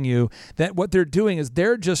helping you, that what they're doing is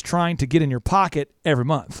they're just trying to get in your pocket every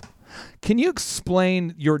month. Can you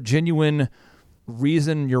explain your genuine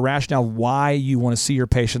reason, your rationale, why you want to see your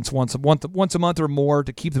patients once a month or more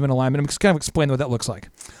to keep them in alignment? Just kind of explain what that looks like.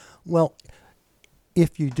 Well,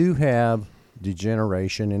 if you do have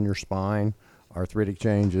degeneration in your spine, arthritic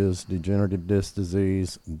changes, degenerative disc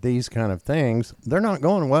disease, these kind of things, they're not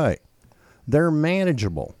going away. They're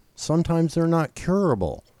manageable. Sometimes they're not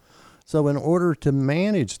curable. So in order to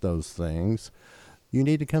manage those things, you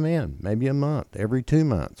need to come in maybe a month, every 2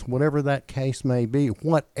 months, whatever that case may be,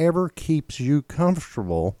 whatever keeps you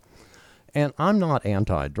comfortable. And I'm not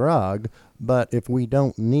anti-drug, but if we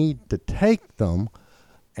don't need to take them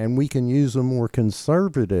and we can use a more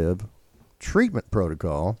conservative treatment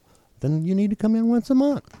protocol, then you need to come in once a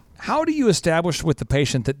month. How do you establish with the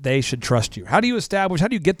patient that they should trust you? How do you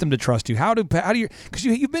get them to trust you? Because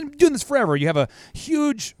you've been doing this forever. You have a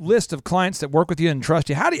huge list of clients that work with you and trust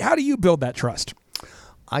you. How do you build that trust?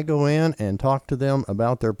 I go in and talk to them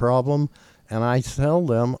about their problem, and I tell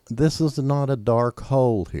them this is not a dark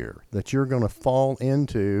hole here that you're going to fall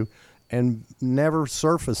into and never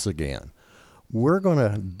surface again. We're going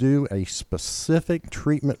to do a specific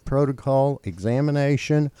treatment protocol,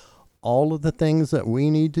 examination, all of the things that we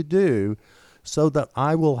need to do so that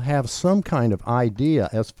I will have some kind of idea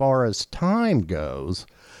as far as time goes,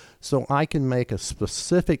 so I can make a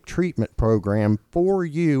specific treatment program for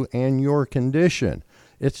you and your condition.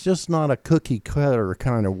 It's just not a cookie cutter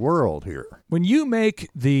kind of world here. When you make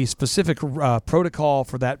the specific protocol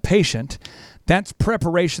for that patient, that's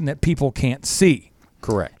preparation that people can't see.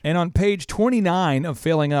 Correct. And on page 29 of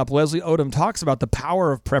Failing Up, Leslie Odom talks about the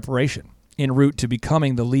power of preparation en route to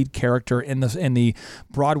becoming the lead character in the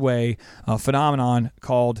Broadway phenomenon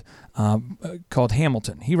called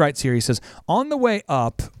Hamilton. He writes here, he says, on the way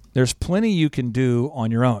up, there's plenty you can do on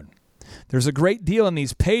your own. There's a great deal in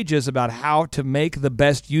these pages about how to make the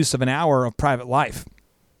best use of an hour of private life.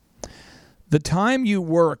 The time you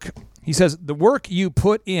work, he says, the work you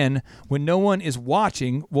put in when no one is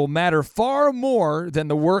watching will matter far more than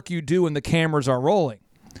the work you do when the cameras are rolling.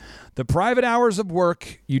 The private hours of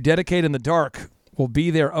work you dedicate in the dark will be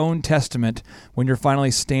their own testament when you're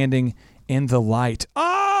finally standing in the light.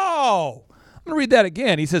 Oh! I'm going to read that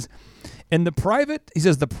again. He says,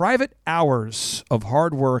 the private hours of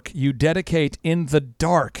hard work you dedicate in the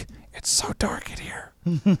dark. It's so dark in here.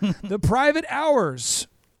 The private hours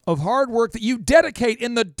of hard work that you dedicate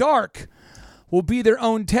in the dark will be their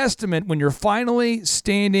own testament when you're finally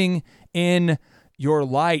standing in your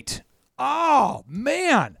light. Oh,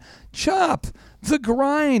 man. Chop, the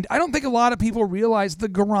grind. I don't think a lot of people realize the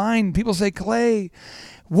grind. People say, Clay,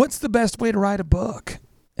 what's the best way to write a book?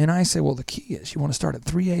 And I say, well, the key is you want to start at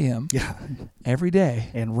 3 a.m. every day.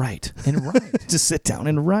 And write. Just sit down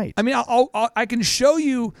and write. I mean, I can show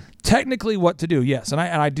you technically what to do, yes. And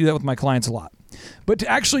I do that with my clients a lot. But to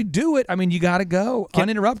actually do it, I mean, you got to go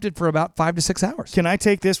uninterrupted for about 5 to 6 hours. Can I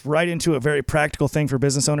take this right into a very practical thing for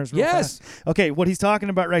business owners? Yes. Fast? Okay, what he's talking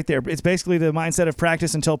about right there, it's basically the mindset of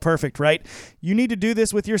practice until perfect, right? You need to do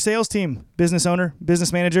this with your sales team, business owner,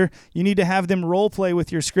 business manager. You need to have them role play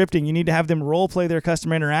with your scripting. You need to have them role play their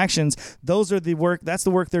customer interactions. Those are the work. That's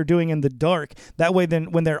the work they're doing in the dark. That way,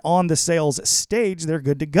 then when they're on the sales stage, they're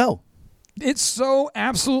good to go. It's so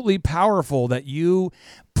absolutely powerful that you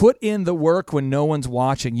put in the work when no one's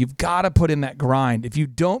watching. You've got to put in that grind. If you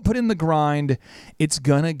don't put in the grind, it's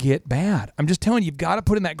going to get bad. I'm just telling you, you've got to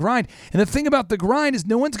put in that grind. And the thing about the grind is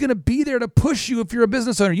no one's going to be there to push you if you're a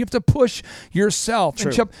business owner. You have to push yourself.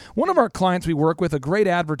 True. And one of our clients we work with, a great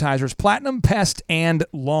advertiser, is Platinum Pest and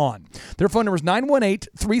Lawn. Their phone number is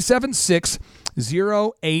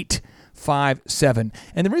 918-376-0857.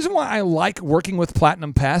 And the reason why I like working with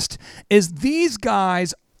Platinum Pest is these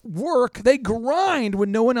guys they grind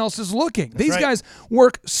when no one else is looking. These guys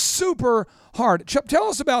work super hard. Chuck, tell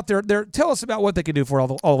us about what they can do for all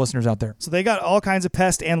the listeners out there. So they got all kinds of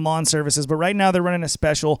pest and lawn services, but right now they're running a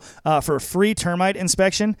special for a free termite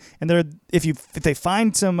inspection. And if they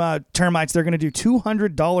find some termites, they're going to do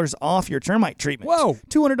 $200 off your termite treatment. Whoa.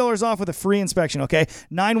 $200 off with a free inspection, okay?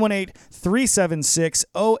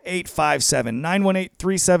 918-376-0857.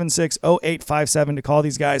 918-376-0857 to call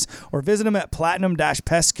these guys or visit them at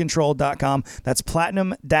platinum-pestcontrol.com. That's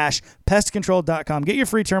platinum-pestcontrol.com. Get your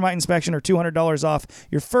free termite inspection or $200 off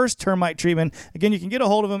your first termite treatment. Again, you can get a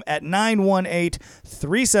hold of them at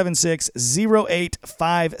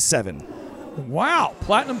 918-376-0857. Wow.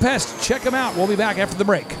 Platinum Pest. Check them out. We'll be back after the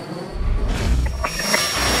break.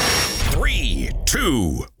 3,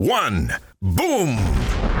 2, 1, boom!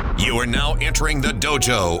 You are now entering the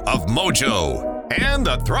dojo of Mojo and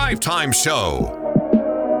the Thrive Time Show.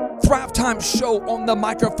 Thrive Time Show on the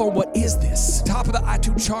microphone. What is this? Top of the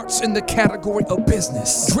iTunes charts in the category of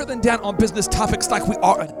business. Drilling down on business topics like we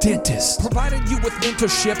are a dentist. Providing you with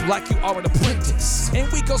mentorship like you are an apprentice. And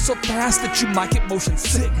we go so fast that you might get motion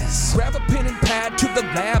sickness. Grab a pen and pad to the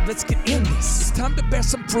lab. Let's get in this. It's time to bear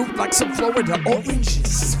some fruit like some Florida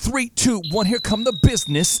oranges. 3, 2, 1. Here come the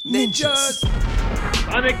business ninjas.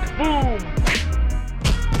 Sonic Boom!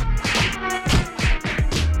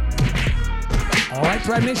 All right,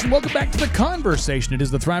 Thrive Nation, welcome back to the conversation. It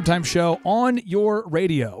is the Thrive Time Show on your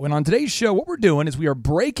radio. And on today's show, what we're doing is we are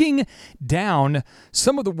breaking down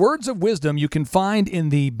some of the words of wisdom you can find in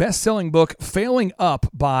the best-selling book, Failing Up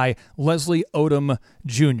by Leslie Odom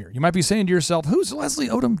Jr. You might be saying to yourself, who's Leslie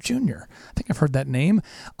Odom Jr.? I think I've heard that name.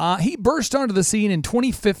 He burst onto the scene in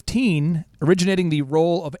 2015, originating the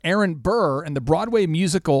role of Aaron Burr in the Broadway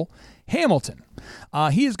musical Hamilton.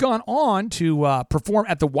 He has gone on to perform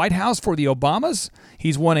at the White House for the Obamas.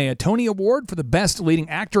 He's won a Tony Award for the Best Leading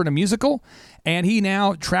Actor in a Musical, and he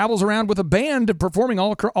now travels around with a band performing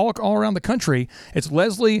all around the country. It's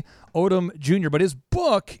Leslie Odom Jr., but his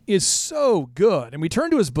book is so good. And we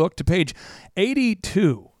turn to his book to page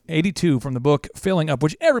 82 from the book Failing Up,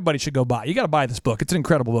 which everybody should go buy. You got to buy this book. It's an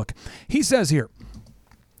incredible book. He says here,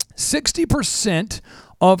 60%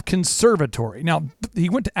 of conservatory. Now, he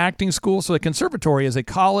went to acting school, so the conservatory is a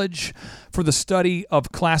college for the study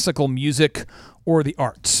of classical music or the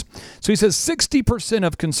arts. So he says 60%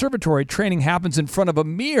 of conservatory training happens in front of a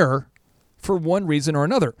mirror for one reason or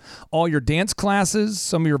another. All your dance classes,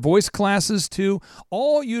 some of your voice classes too,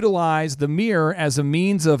 all utilize the mirror as a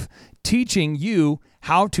means of teaching you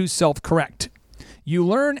how to self-correct. You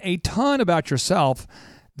learn a ton about yourself.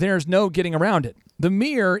 There's no getting around it. The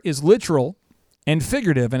mirror is literal and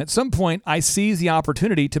figurative, and at some point I seized the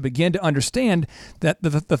opportunity to begin to understand that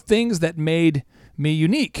the things that made me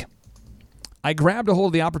unique. I grabbed a hold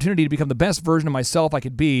of the opportunity to become the best version of myself I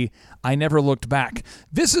could be. I never looked back.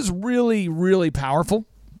 This is really, really powerful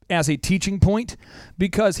as a teaching point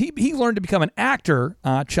because he learned to become an actor,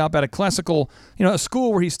 Chup, at a classical, a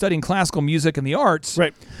school where he's studying classical music and the arts.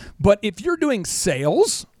 Right. But if you're doing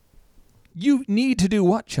sales, you need to do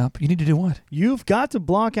what, Chup? You need to do what? You've got to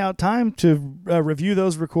block out time to review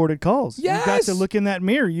those recorded calls. Yes. You've got to look in that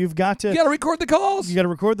mirror. You got to record the calls. You got to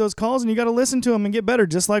record those calls, and you got to listen to them and get better.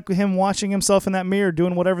 Just like him watching himself in that mirror,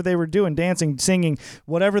 doing whatever they were doing, dancing, singing,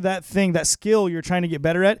 whatever that skill you're trying to get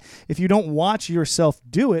better at. If you don't watch yourself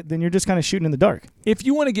do it, then you're just kind of shooting in the dark. If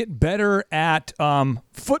you want to get better at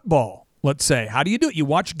football, let's say, how do you do it? You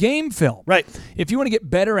watch game film. Right. If you want to get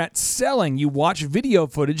better at selling, you watch video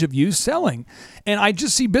footage of you selling. And I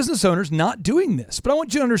just see business owners not doing this. But I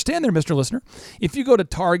want you to understand there, Mr. Listener, if you go to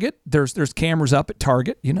Target, there's cameras up at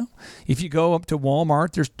Target, If you go up to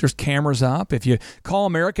Walmart, there's cameras up. If you call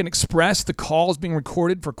American Express, the call is being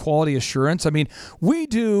recorded for quality assurance. I mean, we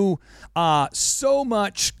do so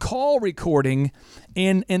much call recording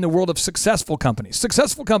in the world of successful companies.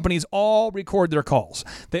 Successful companies all record their calls.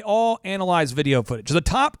 They all analyze video footage. The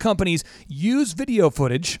top companies use video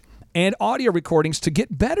footage and audio recordings to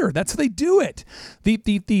get better. That's how they do it.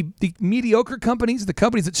 The mediocre companies, the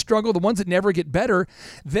companies that struggle, the ones that never get better,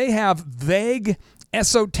 they have vague,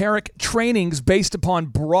 esoteric trainings based upon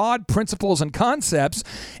broad principles and concepts,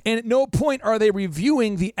 and at no point are they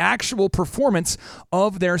reviewing the actual performance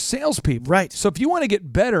of their salespeople. Right. So if you want to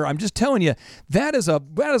get better, I'm just telling you, that is a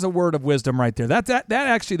word of wisdom right there. That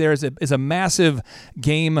actually there is a massive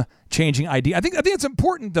game-changing idea. I think it's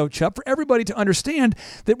important though, Chup, for everybody to understand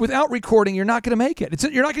that without recording, you're not going to make it.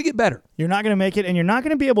 You're not going to get better. You're not going to make it, and you're not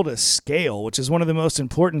going to be able to scale, which is one of the most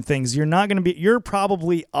important things. You're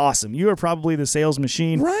probably awesome. You are probably the sales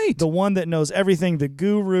machine. Right. The one that knows everything, the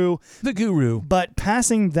guru. But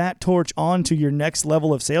passing that torch on to your next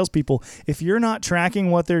level of salespeople, if you're not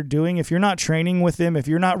tracking what they're doing, if you're not training with them, if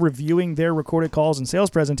you're not reviewing their recorded calls and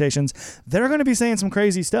sales presentations, they're going to be saying some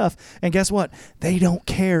crazy stuff. And guess what? They don't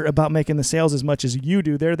care about making the sales as much as you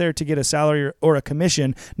do. They're there to get a salary or a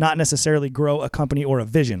commission, not necessarily grow a company or a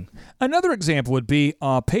vision. Another example would be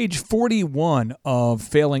page 41 of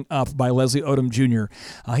Failing Up by Leslie Odom Jr.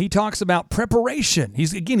 He talks about preparation.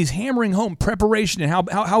 He's hammering home preparation and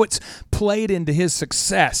how it's played into his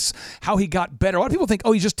success, how he got better. A lot of people think,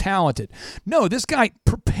 he's just talented. No, this guy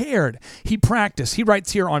prepared. He practiced. He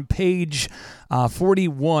writes here on page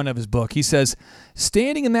 41 of his book, he says,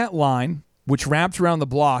 standing in that line, which wrapped around the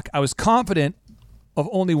block, I was confident of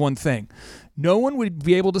only one thing. No one would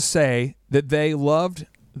be able to say that they loved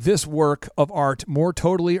this work of art more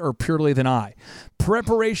totally or purely than I.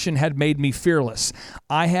 Preparation had made me fearless.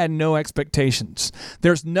 I had no expectations.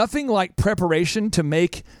 There's nothing like preparation to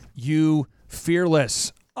make you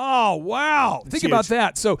fearless. Oh, wow. Think about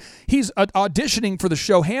that. So he's auditioning for the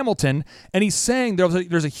show Hamilton, and he's saying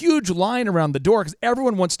there's a huge line around the door because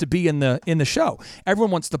everyone wants to be in the show.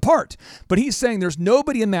 Everyone wants the part. But he's saying there's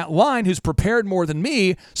nobody in that line who's prepared more than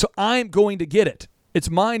me, so I'm going to get it. It's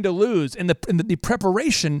mine to lose. And the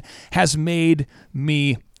preparation has made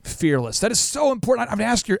me fearless. That is so important.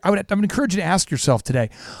 I would encourage you to ask yourself today,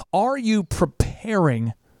 are you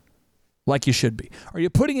preparing like you should be? Are you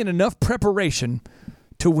putting in enough preparation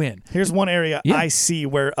to win? Here's one area I see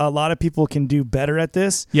where a lot of people can do better at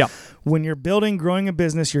this. Yeah. When you're growing a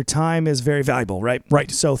business, your time is very valuable, right? Right.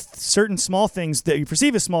 So certain small things that you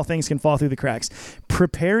perceive as small things can fall through the cracks.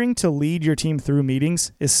 Preparing to lead your team through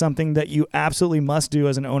meetings is something that you absolutely must do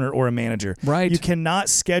as an owner or a manager. Right. You cannot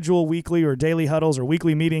schedule weekly or daily huddles or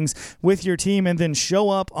weekly meetings with your team and then show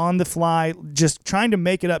up on the fly just trying to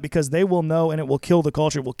make it up, because they will know and it will kill the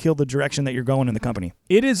culture, it will kill the direction that you're going in the company.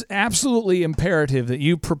 It is absolutely imperative that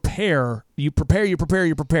you prepare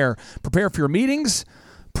for your meetings,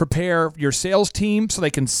 prepare your sales team so they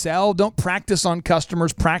can sell. Don't practice on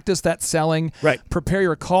customers. Practice that selling. Right. Prepare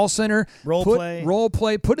your call center. Role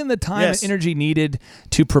play. Put in the time and energy needed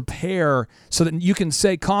to prepare so that you can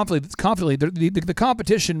say confidently the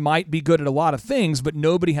competition might be good at a lot of things, but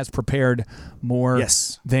nobody has prepared more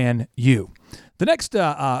than you. The next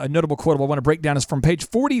notable quote I want to break down is from page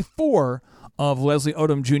 44 of Leslie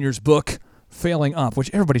Odom Jr.'s book, Failing Up, which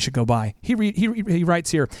everybody should go buy. He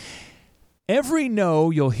writes here, every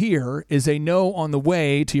no you'll hear is a no on the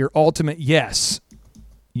way to your ultimate yes.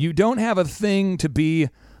 You don't have a thing to be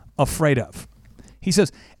afraid of. He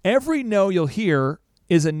says, every no you'll hear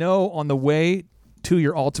is a no on the way to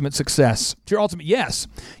your ultimate success, to your ultimate yes.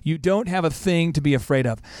 You don't have a thing to be afraid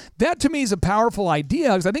of. That to me is a powerful idea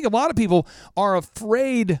because I think a lot of people are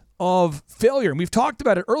afraid of failure. And we've talked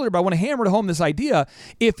about it earlier, but I want to hammer home this idea.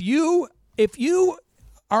 If you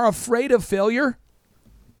are afraid of failure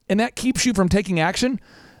and that keeps you from taking action,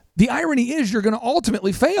 the irony is you're going to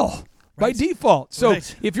ultimately fail. By default. So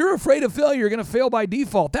if you're afraid of failure, you're going to fail by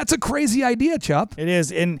default. That's a crazy idea, Chup. It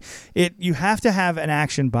is. And you have to have an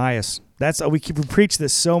action bias. We preach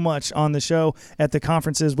this so much on the show, at the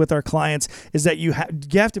conferences with our clients, is that you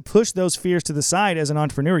have to push those fears to the side as an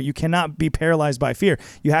entrepreneur. You cannot be paralyzed by fear.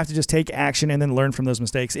 You have to just take action and then learn from those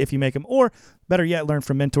mistakes if you make them, or better yet, learn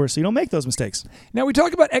from mentors so you don't make those mistakes. Now, we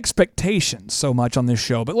talk about expectations so much on this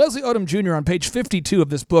show, but Leslie Odom Jr. on page 52 of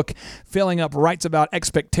this book, Failing Up, writes about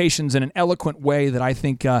expectations in an eloquent way that I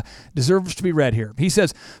think deserves to be read here. He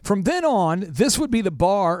says, from then on, this would be the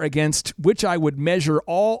bar against which I would measure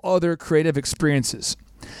all other creative experiences.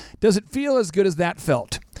 Does it feel as good as that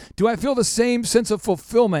felt? Do I feel the same sense of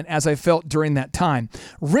fulfillment as I felt during that time?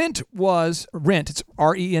 Rent, it's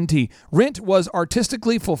R-E-N-T. Rent was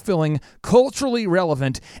artistically fulfilling, culturally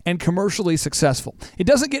relevant, and commercially successful. It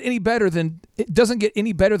doesn't get any better than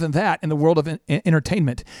that in the world of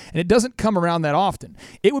entertainment, and it doesn't come around that often.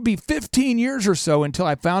 It would be 15 years or so until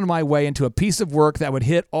I found my way into a piece of work that would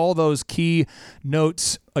hit all those key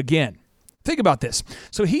notes again. Think about this.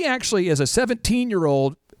 So he actually, as a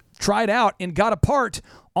 17-year-old, tried out and got a part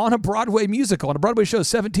on a Broadway musical, on a Broadway show,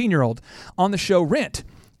 17-year-old, on the show Rent.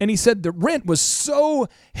 And he said the Rent was so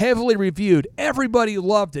heavily reviewed. Everybody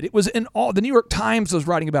loved it. It was in all, the New York Times was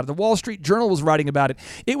writing about it. The Wall Street Journal was writing about it.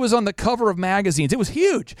 It was on the cover of magazines. It was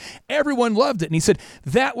huge. Everyone loved it. And he said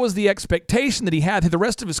that was the expectation that he had. The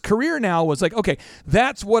rest of his career now was like, okay,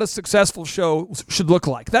 that's what a successful show should look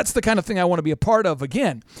like. That's the kind of thing I want to be a part of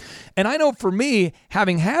again. And I know for me,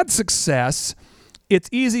 having had success, it's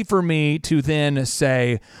easy for me to then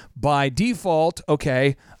say, by default,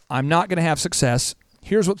 okay, I'm not going to have success.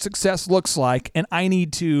 Here's what success looks like, and I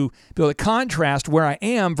need to be able to contrast where I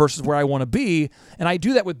am versus where I want to be, and I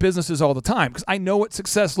do that with businesses all the time because I know what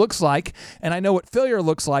success looks like, and I know what failure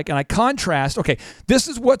looks like, and I contrast, okay, this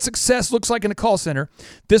is what success looks like in a call center.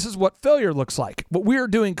 This is what failure looks like. What we're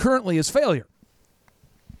doing currently is failure.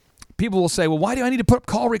 People will say, well, why do I need to put up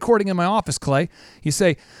call recording in my office, Clay? You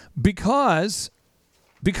say, because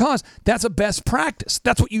that's a best practice.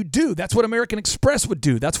 That's what you do. That's what American Express would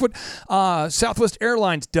do. That's what Southwest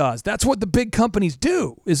Airlines does. That's what the big companies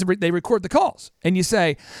do, is they record the calls. And you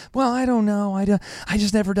say, well, I don't know. I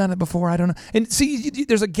just never done it before. I don't know. And see,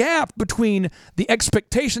 there's a gap between the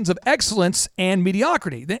expectations of excellence and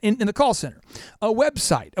mediocrity in the call center. A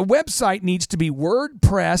website needs to be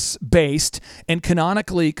WordPress-based and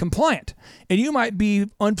canonically compliant. And you might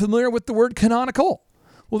be unfamiliar with the word canonical.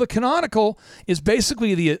 Well, the canonical is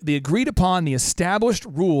basically the agreed upon, the established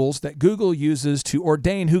rules that Google uses to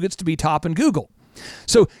ordain who gets to be top in Google.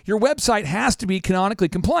 So your website has to be canonically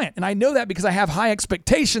compliant. And I know that because I have high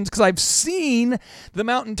expectations because I've seen the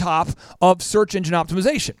mountaintop of search engine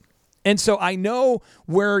optimization. And so I know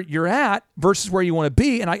where you're at versus where you want to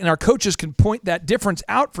be, and our coaches can point that difference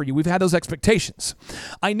out for you. We've had those expectations.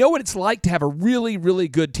 I know what it's like to have a really, really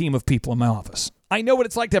good team of people in my office. I know what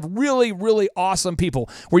it's like to have really, really awesome people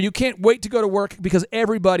where you can't wait to go to work because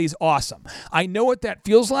everybody's awesome. I know what that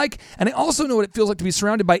feels like, and I also know what it feels like to be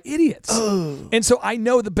surrounded by idiots. Oh. And so I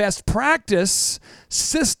know the best practice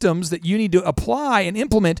systems that you need to apply and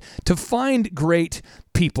implement to find great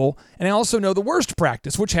people, and I also know the worst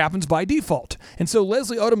practice, which happens by default. And so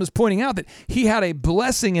Leslie Odom is pointing out that he had a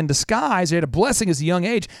blessing in disguise. He had a blessing as a young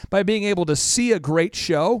age by being able to see a great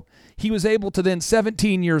show. He was able to then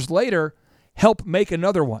 17 years later help make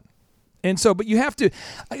another one. And so, but you have to,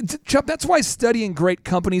 Chup, that's why studying great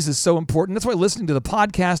companies is so important. That's why listening to the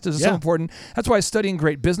podcast is so important. That's why studying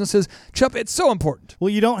great businesses, Chup, it's so important. Well,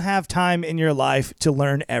 you don't have time in your life to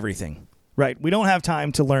learn everything. Right. We don't have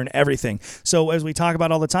time to learn everything. So as we talk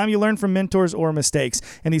about all the time, you learn from mentors or mistakes.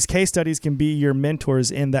 And these case studies can be your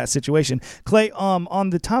mentors in that situation. Clay, on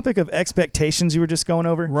the topic of expectations you were just going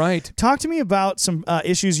over. Right. Talk to me about some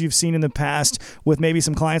issues you've seen in the past with maybe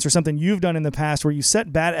some clients or something you've done in the past where you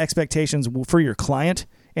set bad expectations for your client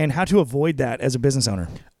and how to avoid that as a business owner?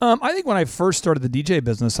 I think when I first started the DJ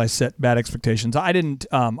business, I set bad expectations. I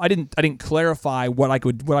didn't clarify what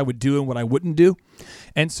I would do and what I wouldn't do.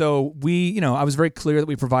 And so I was very clear that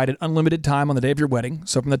we provided unlimited time on the day of your wedding.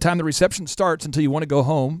 So from the time the reception starts until you want to go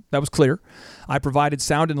home, that was clear. I provided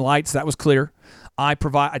sound and lights, that was clear. I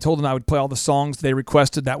told them I would play all the songs they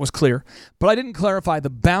requested, that was clear. But I didn't clarify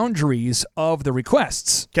the boundaries of the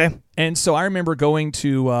requests. Okay. And so I remember going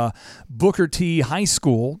to Booker T High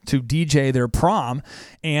School to DJ their prom,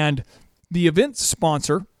 and the event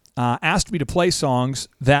sponsor asked me to play songs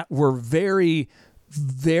that were very,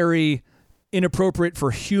 very inappropriate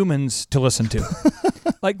for humans to listen to.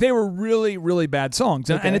 Like, they were really, really bad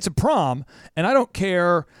songs. And it's a prom, and I don't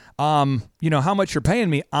care how much you're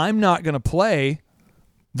paying me. I'm not going to play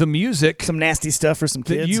the music, some nasty stuff for some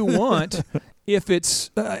kids that you want if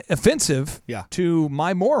it's offensive to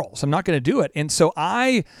my morals. I'm not going to do it. And so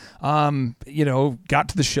I got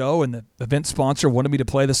to the show, and the event sponsor wanted me to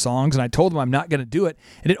play the songs, and I told him I'm not going to do it.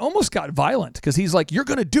 And it almost got violent because he's like, "You're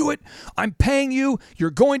going to do it. I'm paying you. You're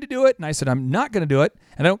going to do it." And I said, "I'm not going to do it,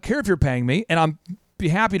 and I don't care if you're paying me, and I'm be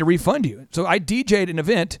happy to refund you." So I DJ'd an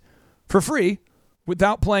event for free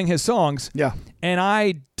without playing his songs. Yeah. And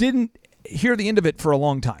I didn't hear the end of it for a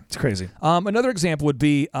long time. It's crazy. Another example would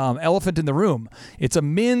be Elephant in the Room. It's a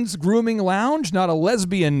men's grooming lounge, not a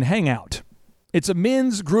lesbian hangout. It's a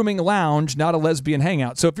men's grooming lounge, not a lesbian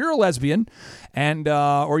hangout. So if you're a lesbian and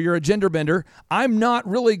or you're a gender bender, I'm not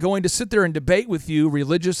really going to sit there and debate with you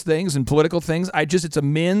religious things and political things. It's a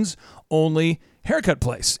men's only haircut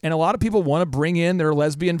place. And a lot of people want to bring in their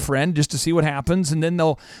lesbian friend just to see what happens, and then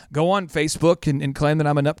they'll go on Facebook and claim that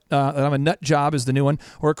I'm a nut job is the new one,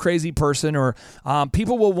 or a crazy person, or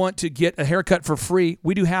people will want to get a haircut for free.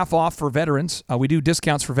 We do half off for veterans. We do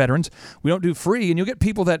discounts for veterans. We don't do free, and you'll get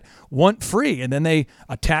people that want free, and then they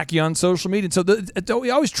attack you on social media. And so we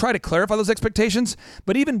always try to clarify those expectations,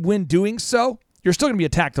 but even when doing so, you're still going to be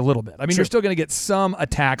attacked a little bit. I mean, You're still going to get some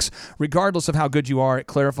attacks regardless of how good you are at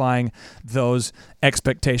clarifying those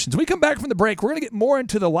expectations. When we come back from the break, we're going to get more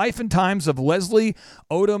into the life and times of Leslie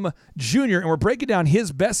Odom Jr., and we're breaking down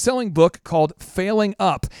his best-selling book called Failing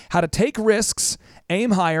Up, How to Take Risks, Aim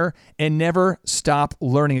Higher, and Never Stop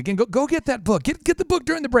Learning. Again, go get that book. Get the book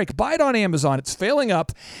during the break. Buy it on Amazon. It's Failing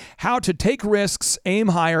Up, How to Take Risks, Aim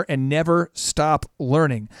Higher, and Never Stop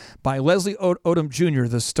Learning by Leslie Odom Jr.,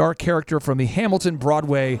 the star character from the Hamilton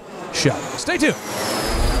Broadway show. Stay tuned.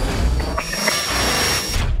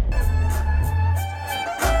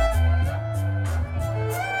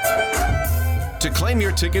 To claim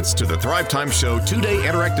your tickets to the Thrive Time Show 2-day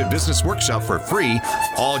interactive business workshop for free,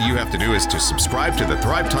 all you have to do is to subscribe to the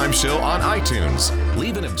Thrive Time Show on iTunes,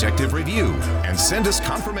 leave an objective review, and send us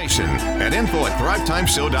confirmation at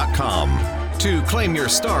info@thrivetimeshow.com. To claim your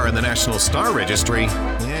star in the National Star Registry,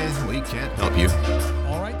 we can't help you.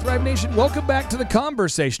 Thrive Nation, welcome back to the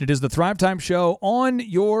conversation. It is the Thrive Time Show on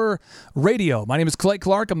your radio. My name is Clay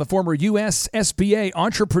Clark. I'm the former USSBA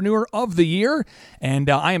Entrepreneur of the Year, and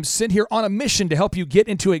I am sent here on a mission to help you get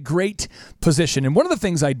into a great position. And one of the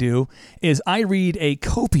things I do is I read a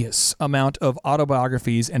copious amount of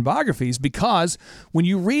autobiographies and biographies, because when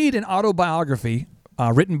you read an autobiography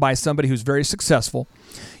written by somebody who's very successful,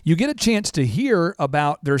 you get a chance to hear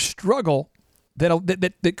about their struggle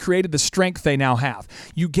that created the strength they now have.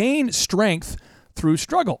 You gain strength through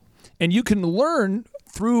struggle, and you can learn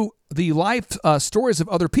through the life stories of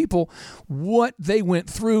other people what they went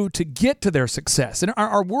through to get to their success. And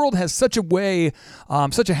our world has such a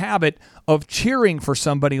habit of cheering for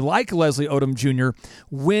somebody like Leslie Odom Jr.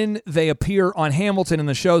 when they appear on Hamilton and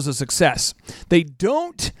the shows of success. They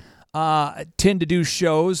don't tend to do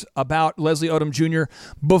shows about Leslie Odom Jr.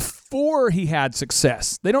 before he had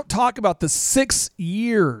success. They don't talk about the 6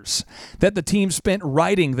 years that the team spent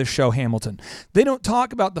writing the show Hamilton. They don't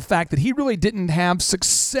talk about the fact that he really didn't have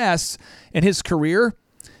success in his career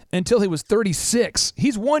until he was 36.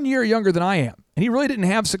 He's 1 year younger than I am, and he really didn't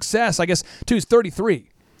have success, I guess, till he's 33.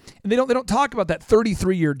 And they don't talk about that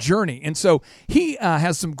 33-year journey. And so he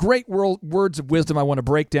has some great words of wisdom I want to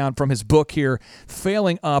break down from his book here,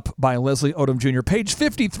 Failing Up by Leslie Odom Jr. Page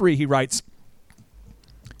 53, he writes,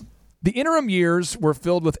 "The interim years were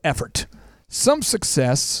filled with effort, some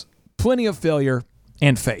success, plenty of failure,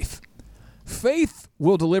 and faith. Faith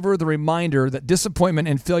will deliver the reminder that disappointment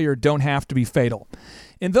and failure don't have to be fatal.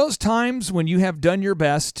 In those times when you have done your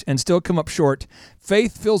best and still come up short,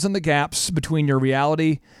 faith fills in the gaps between your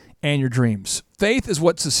reality and your dreams. Faith is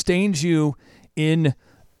what sustains you in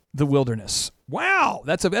the wilderness." Wow,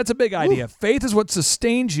 that's a big idea. Ooh. Faith is what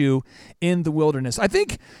sustains you in the wilderness. I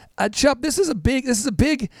think, Chuck, this is a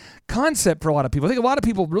big concept for a lot of people. I think a lot of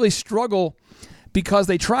people really struggle because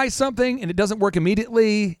they try something and it doesn't work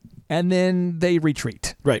immediately, and then they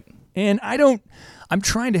retreat. Right. And I'm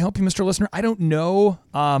trying to help you, Mr. Listener. I don't know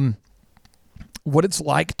what it's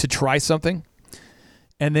like to try something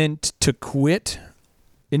and then to quit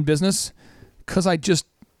in business, because I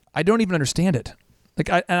don't even understand it.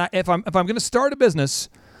 Like, if I'm going to start a business,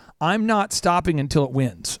 I'm not stopping until it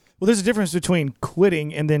wins. Well, there's a difference between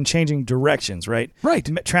quitting and then changing directions, right? Right.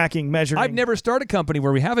 Tracking, measuring. I've never started a company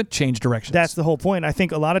where we haven't changed directions. That's the whole point. I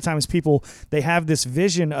think a lot of times people, they have this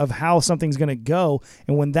vision of how something's going to go,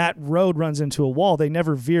 and when that road runs into a wall, they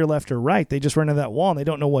never veer left or right. They just run into that wall, and they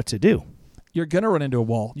don't know what to do. You're going to run into a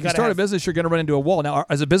wall. You start a business, you're going to run into a wall. Now,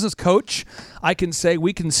 as a business coach, I can say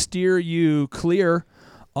we can steer you clear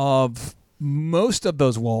of most of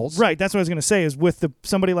those walls. Right. That's what I was going to say is with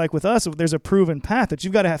somebody like with us, there's a proven path that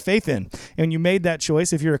you've got to have faith in. And you made that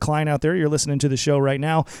choice. If you're a client out there, you're listening to the show right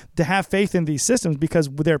now, to have faith in these systems because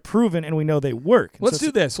they're proven and we know they work. Let's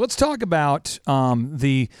do this. Let's talk about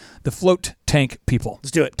the float tank people.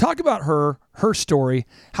 Let's do it. Talk about her story,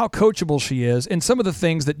 how coachable she is, and some of the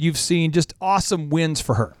things that you've seen, just awesome wins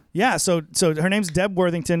for her. Yeah, so her name's Deb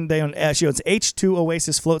Worthington. She owns H2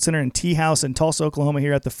 Oasis Float Center and Tea House in Tulsa, Oklahoma,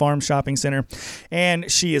 here at the Farm Shopping Center.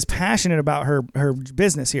 And she is passionate about her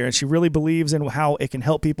business here, and she really believes in how it can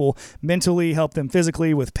help people mentally, help them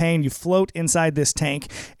physically with pain. You float inside this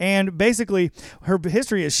tank. And basically, her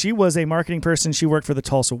history is she was a marketing person. She worked for the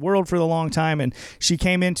Tulsa World for a long time, and she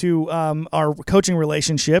came into our coaching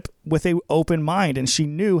relationship with an open mind. And she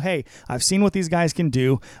knew, hey, I've seen what these guys can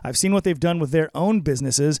do. I've seen what they've done with their own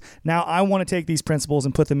businesses. Now I want to take these principles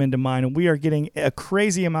and put them into mine, and we are getting a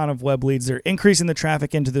crazy amount of web leads. They're increasing the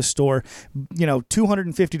traffic into the store,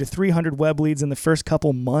 250 to 300 web leads in the first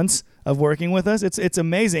couple months of working with us. It's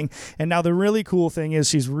amazing. And now the really cool thing is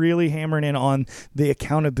she's really hammering in on the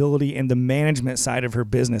accountability and the management side of her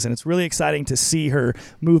business, and it's really exciting to see her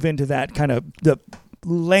move into that kind of the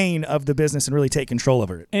lane of the business and really take control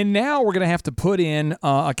over it. And now we're going to have to put in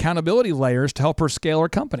accountability layers to help her scale her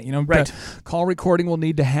company. Right. Call recording will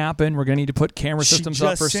need to happen. We're going to need to put camera systems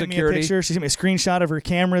up for security. She just sent me a picture. She sent me a screenshot of her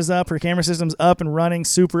cameras up. Her camera system's up and running.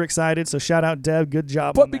 Super excited. So shout out, Deb. Good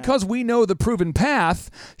job. But because we know the proven path,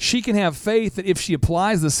 she can have faith that if she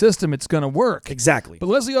applies the system, it's going to work. Exactly. But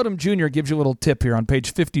Leslie Odom Jr. gives you a little tip here on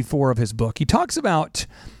page 54 of his book. He talks about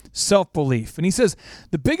self-belief. And he says,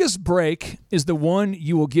 the biggest break is the one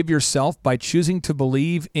you will give yourself by choosing to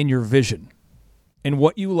believe in your vision, in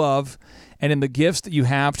what you love, and in the gifts that you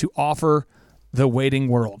have to offer the waiting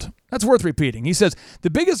world. That's worth repeating. He says, the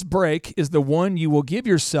biggest break is the one you will give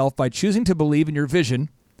yourself by choosing to believe in your vision,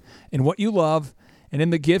 in what you love, and in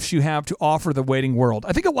the gifts you have to offer the waiting world.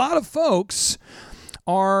 I think a lot of folks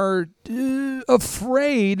are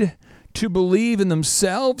afraid to believe in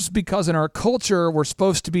themselves because in our culture, we're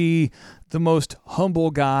supposed to be the most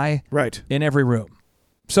humble guy in every room.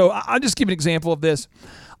 So I'll just give an example of this.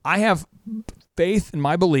 I have faith in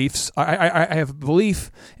my beliefs. I have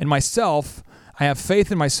belief in myself. I have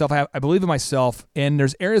faith in myself. I believe in myself. And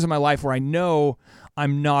there's areas of my life where I know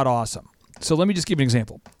I'm not awesome. So let me just give you an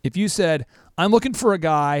example. If you said, I'm looking for a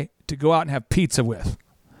guy to go out and have pizza with,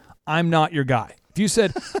 I'm not your guy. If you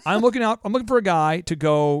said, I'm looking for a guy to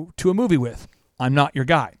go to a movie with, I'm not your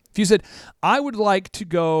guy. If you said, I'd like to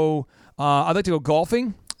go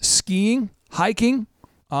golfing, skiing, hiking,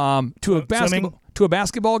 to a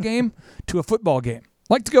basketball game, to a football game.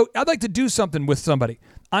 I'd like to do something with somebody.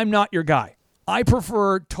 I'm not your guy. I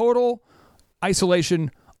prefer total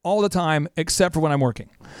isolation all the time, except for when I'm working.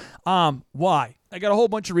 Why? I got a whole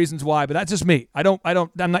bunch of reasons why, but that's just me. I'm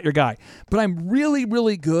not your guy. But I'm really,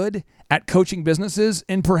 really good at coaching businesses,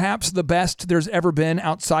 and perhaps the best there's ever been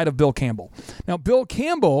outside of Bill Campbell. Now, Bill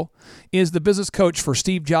Campbell is the business coach for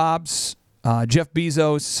Steve Jobs, Jeff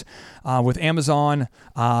Bezos with Amazon,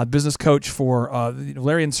 business coach for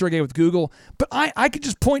Larry and Sergey with Google. But I could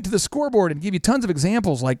just point to the scoreboard and give you tons of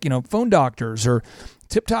examples like, Phone Doctors or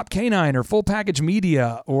Tip Top Canine or Full Package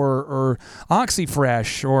Media or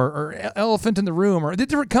OxyFresh or Elephant in the Room or the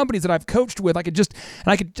different companies that I've coached with. I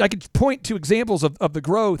could point to examples of the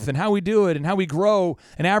growth and how we do it and how we grow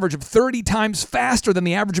an average of 30 times faster than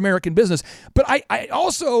the average American business. But I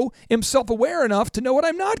also am self-aware enough to know what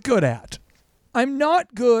I'm not good at. I'm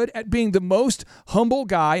not good at being the most humble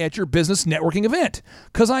guy at your business networking event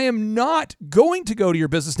because I am not going to go to your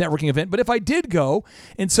business networking event. But if I did go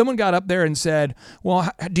and someone got up there and said, well,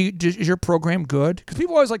 is your program good? Because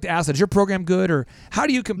people always like to ask that, is your program good? Or how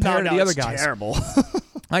do you compare to the other guys? Terrible.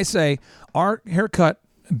 I say our haircut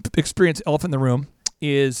experience, Elephant in the Room,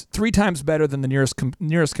 is 3 times better than the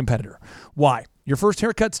nearest competitor. Why? Your first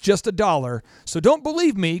haircut's just $1. So don't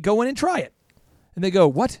believe me. Go in and try it. And they go,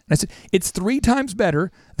 what? And I said, it's 3 times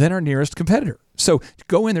better than our nearest competitor. So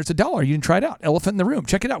go in there. It's $1. You can try it out. Elephant in the room.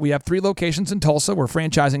 Check it out. We have 3 locations in Tulsa. We're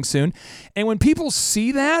franchising soon. And when people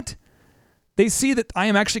see that, they see that I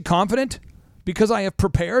am actually confident because I have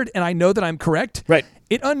prepared and I know that I'm correct. Right.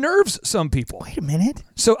 It unnerves some people. Wait a minute.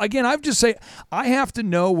 So again, I've just say I have to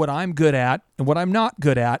know what I'm good at and what I'm not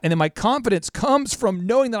good at. And then my confidence comes from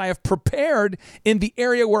knowing that I have prepared in the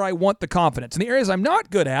area where I want the confidence. In the areas I'm not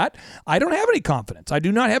good at, I don't have any confidence. I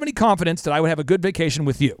do not have any confidence that I would have a good vacation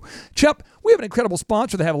with you. Chup, we have an incredible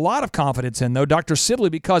sponsor that I have a lot of confidence in, though, Dr. Sibley,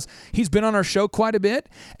 because he's been on our show quite a bit.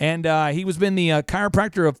 And he was been the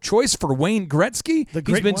chiropractor of choice for Wayne Gretzky.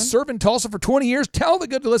 He's been serving Tulsa for 20 years. Tell the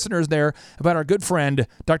good listeners there about our good friend,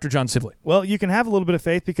 Dr. John Sibley. Well, you can have a little bit of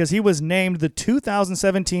faith because he was named the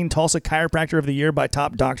 2017 Tulsa Chiropractor of the Year by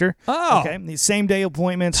Top Doctor. Oh. Okay. These same-day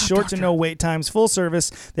appointments, Top short doctor. to no wait times, full service.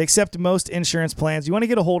 They accept most insurance plans. You want to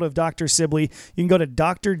get a hold of Dr. Sibley, you can go to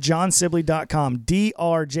drjohnsibley.com,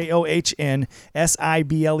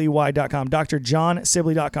 drjohnsibley.com,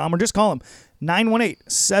 drjohnsibley.com, or just call him.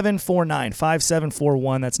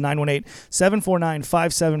 918-749-5741. That's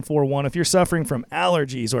 918-749-5741. If you're suffering from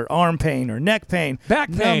allergies or arm pain or neck pain,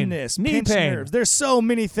 back pain, numbness, knee pinched pain. nerves, there's so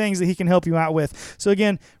many things that he can help you out with. So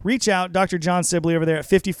again, reach out, Dr. John Sibley over there at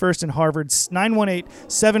 51st and Harvard,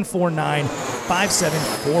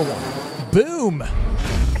 918-749-5741. Boom.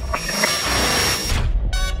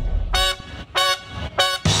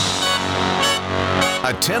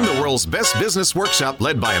 Attend the world's best business workshop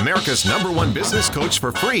led by America's #1 business coach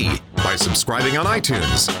for free by subscribing on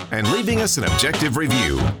iTunes and leaving us an objective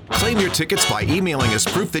review. Claim your tickets by emailing us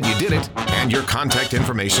proof that you did it and your contact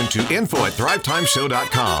information to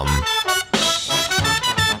info@thrivetimeshow.com.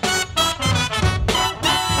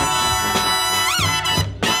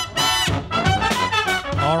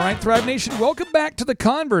 All right, Thrive Nation, welcome back to the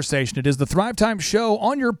conversation. It is the Thrive Time Show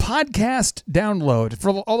on your podcast download. For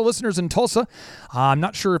all the listeners in Tulsa, I'm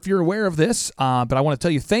not sure if you're aware of this, but I want to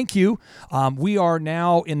tell you thank you. We are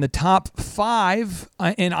now in the top 5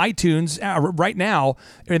 in iTunes right now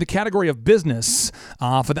in the category of business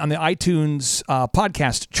on the iTunes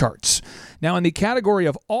podcast charts. Now, in the category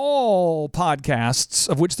of all podcasts,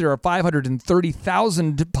 of which there are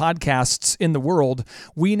 530,000 podcasts in the world,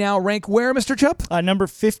 we now rank where, Mr. Chupp? Number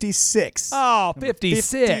 56. Oh,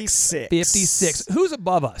 56. 56. Who's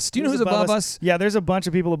above us? Do you know who's above us? Yeah, there's a bunch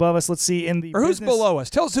of people above us. Let's see. Or who's below us?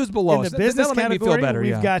 Tell us who's below in us. the business That'll make me category, feel better.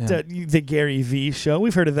 We've got the Gary V show.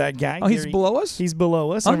 We've heard of that guy. Oh, he's below us? He's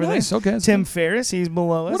below us. Oh, over nice. there. Okay. Tim Ferriss, he's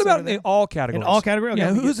below us. What about over there. in all categories? In all categories? Okay,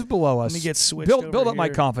 Yeah, who's below us? Let me get switched Build over up my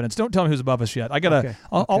here. confidence. Don't tell me who's above us yet. I gotta.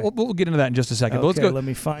 Okay. We'll get into that in just a second. But let's Okay, go. let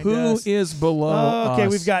me find Who us. is below us? Okay,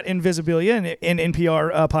 we've got Invisibilia, an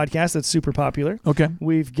NPR podcast that's super popular. Okay.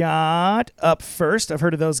 We've got Up First. I've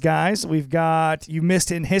heard of those guys. We've got You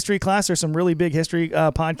Missed It in History Class. There's some really big history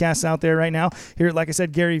podcasts out there right now. Here, like I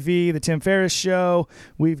said, Gary V, the Tim Ferriss Show.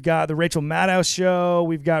 We've got the Rachel Maddow Show.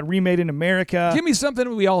 We've got Remade in America. Give me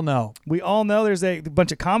something we all know. We all know there's a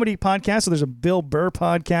bunch of comedy podcasts. So there's a Bill Burr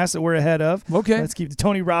podcast that we're ahead of. Okay. Let's keep the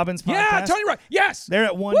Tony Robbins podcast. Yeah, Tony Robbins. Yes. They're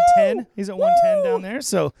at 110. Woo! He's at 110 Woo! down there.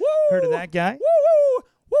 So Woo! heard of that guy. Woo, woo,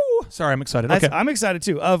 woo. Sorry, I'm excited. Okay. I'm excited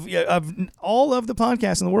too. Of all of the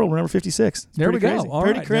podcasts in the world, we're number 56. It's There we pretty go. Crazy. All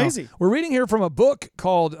pretty right. crazy. Now, we're reading here from a book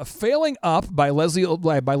called Failing Up by Leslie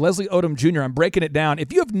Odom Jr. I'm breaking it down.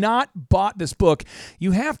 If you have not bought this book,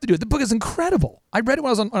 you have to do it. The book is incredible. I read it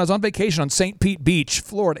when I was on vacation on St. Pete Beach,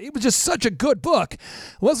 Florida. It was just such a good book.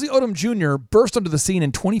 Leslie Odom Jr. burst onto the scene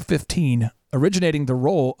in 2015, originating the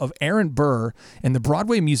role of Aaron Burr in the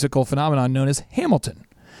Broadway musical phenomenon known as Hamilton.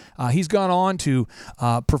 He's gone on to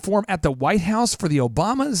perform at the White House for the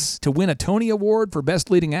Obamas, to win a Tony Award for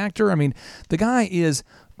Best Leading Actor. I mean, the guy is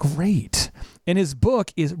great. And his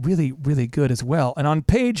book is really, really good as well. And on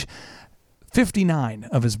page 59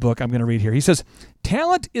 of his book, I'm going to read here. He says,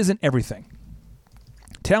 talent isn't everything.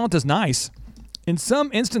 Talent is nice. In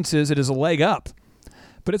some instances, it is a leg up.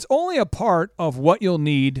 But it's only a part of what you'll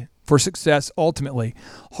need for success ultimately.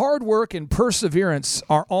 Hard work and perseverance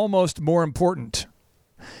are almost more important.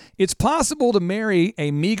 It's possible to marry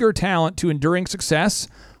a meager talent to enduring success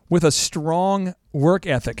with a strong work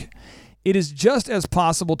ethic. It is just as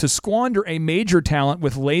possible to squander a major talent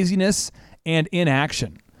with laziness and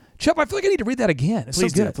inaction. Chup, I feel like I need to read that again. It's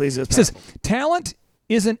Please so do. good. Please do. He says, talent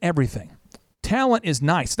isn't everything. Talent is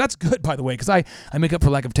nice. That's good, by the way, because I make up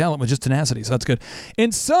for lack of talent with just tenacity, so that's good.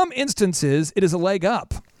 In some instances, it is a leg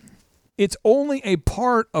up. It's only a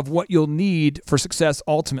part of what you'll need for success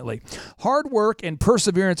ultimately. Hard work and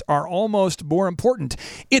perseverance are almost more important.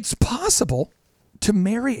 It's possible to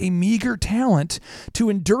marry a meager talent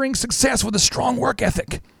to enduring success with a strong work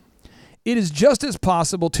ethic. it is just as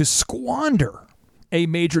possible to squander a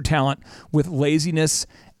major talent with laziness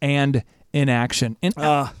and inaction. And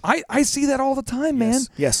I see that all the time, man.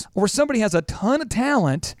 Yes. Where somebody has a ton of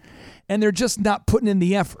talent and they're just not putting in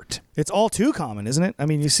the effort. It's all too common, isn't it? I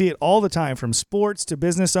mean, you see it all the time, from sports to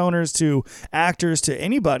business owners to actors to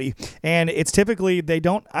anybody. And it's typically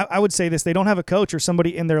I would say this, they don't have a coach or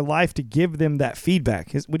somebody in their life to give them that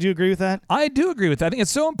feedback. Would you agree with that? I do agree with that. I think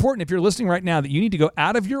it's so important, if you're listening right now, that you need to go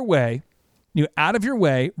out of your way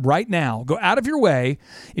right now, go out of your way,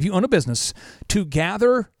 if you own a business, to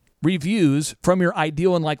gather reviews from your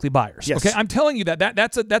ideal and likely buyers. Yes. Okay, I'm telling you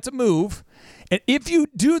that's a move. And if you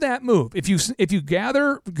do that move, if you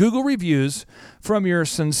gather Google reviews from your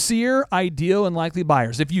sincere, ideal, and likely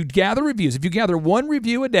buyers, if you gather one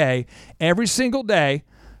review a day, every single day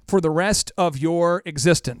for the rest of your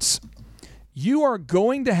existence, you are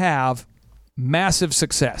going to have massive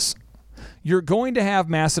success. You're going to have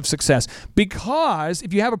massive success, because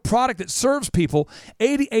if you have a product that serves people,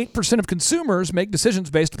 88% of consumers make decisions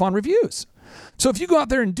based upon reviews. So if you go out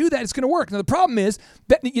there and do that, it's going to work. Now, the problem is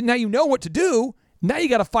that now you know what to do. Now you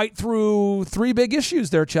got to fight through three big issues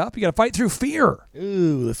there, Chup. You got to fight through fear.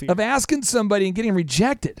 Ooh, the fear of asking somebody and getting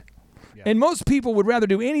rejected. Yeah. And most people would rather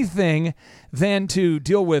do anything than to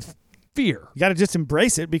deal with fear. You got to just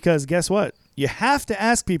embrace it, because guess what? You have to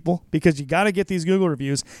ask people, because you got to get these Google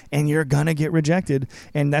reviews, and you're going to get rejected,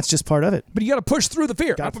 and that's just part of it. But you got to push through the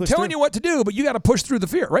fear. I'm telling you what to do, but you got to push through the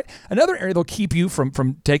fear, right? Another area that'll keep you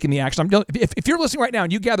from taking the action. If you're listening right now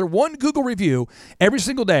and you gather one Google review every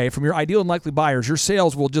single day from your ideal and likely buyers, your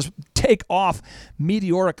sales will just take off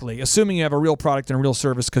meteorically, assuming you have a real product and a real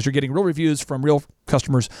service, because you're getting real reviews from real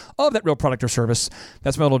customers of that real product or service.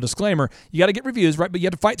 That's my little disclaimer. You got to get reviews, right? But you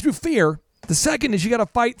have to fight through fear. The second is you got to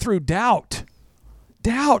fight through doubt.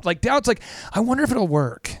 Doubt's like, I wonder if it'll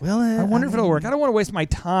work. Well, I wonder if it'll work. I don't want to waste my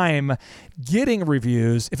time getting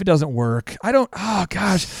reviews if it doesn't work. I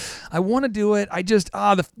want to do it. I just,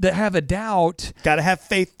 have a doubt. Got to have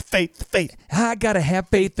faith. I got to have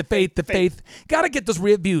faith. Got to get those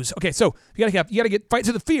reviews. Okay, so you got to fight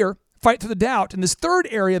through the fear, fight through the doubt. And this third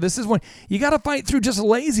area, this is when you got to fight through just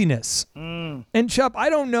laziness. And Chup, I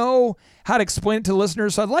don't know how to explain it to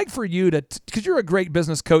listeners. So I'd like for you to, because you're a great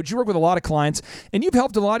business coach, you work with a lot of clients, and you've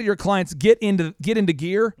helped a lot of your clients get into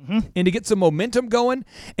gear and to get some momentum going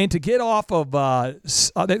and to get off of,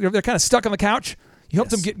 they're kind of stuck on the couch. You help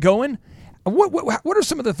them get going. What are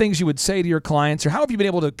some of the things you would say to your clients, or how have you been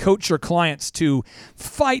able to coach your clients to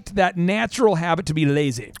fight that natural habit to be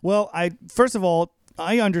lazy? Well, first of all,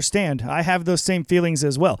 I understand. I have those same feelings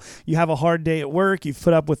as well. You have a hard day at work. You've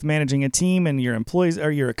put up with managing a team and your employees or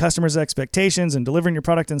your customers' expectations and delivering your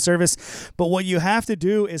product and service. But what you have to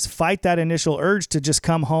do is fight that initial urge to just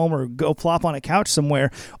come home or go plop on a couch somewhere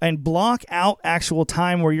and block out actual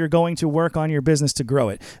time where you're going to work on your business to grow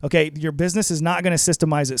it. Okay, your business is not going to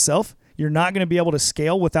systemize itself. You're not going to be able to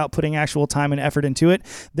scale without putting actual time and effort into it.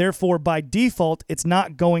 Therefore, by default, it's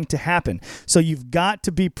not going to happen. So you've got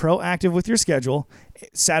to be proactive with your schedule.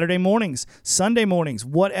 Saturday mornings, Sunday mornings,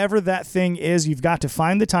 whatever that thing is, you've got to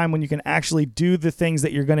find the time when you can actually do the things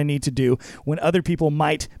that you're going to need to do when other people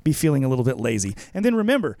might be feeling a little bit lazy. And then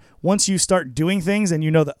remember, once you start doing things and you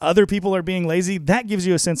know that other people are being lazy, that gives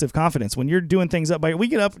you a sense of confidence. When you're doing things we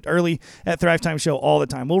get up early at Thrive Time Show all the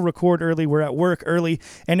time. We'll record early. We're at work early.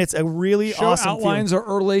 And it's a really awesome outlines feeling. Are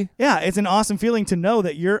early. Yeah, it's an awesome feeling to know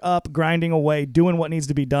that you're up grinding away, doing what needs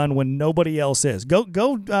to be done when nobody else is. Go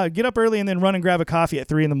get up early and then run and grab a coffee at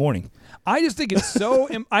 3 a.m. I just think it's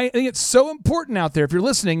so important out there. If you're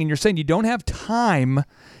listening and you're saying you don't have time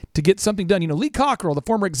to get something done, Lee Cockrell, the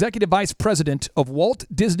former executive vice president of Walt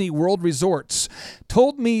Disney World Resorts,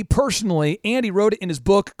 told me personally, and he wrote it in his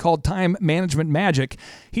book called Time Management Magic.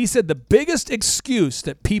 He said the biggest excuse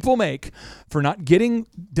that people make for not getting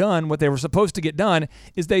done what they were supposed to get done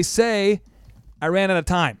is they say, I ran out of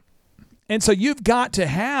time. And so you've got to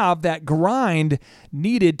have that grind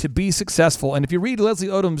needed to be successful. And if you read Leslie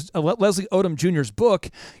Odom Jr.'s book,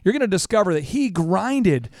 you're going to discover that he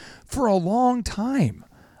grinded for a long time.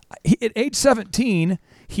 At age 17,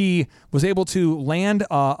 he was able to land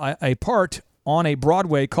a part on a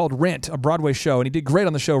Broadway called Rent, a Broadway show, and he did great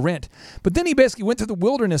on the show Rent. But then he basically went through the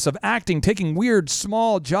wilderness of acting, taking weird,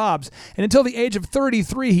 small jobs, and until the age of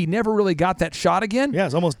 33, he never really got that shot again. Yeah,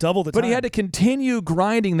 it's almost double the time. But he had to continue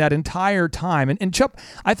grinding that entire time. And Chup,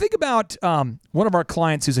 I think about one of our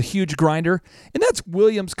clients who's a huge grinder, and that's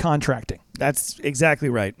Williams Contracting. That's exactly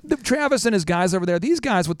right. Travis and his guys over there, these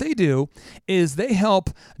guys, what they do is they help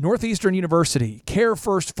Northeastern University, Care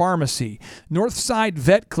First Pharmacy, Northside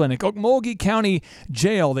Vet Clinic, Okmulgee County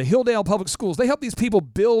Jail, the Hilldale Public Schools. They help these people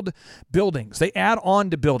build buildings. They add on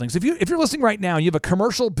to buildings. If you're listening right now, you have a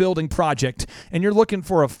commercial building project and you're looking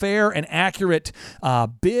for a fair and accurate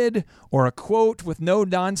bid or a quote with no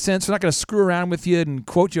nonsense, we're not going to screw around with you and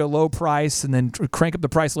quote you a low price and then crank up the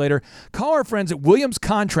price later. Call our friends at Williams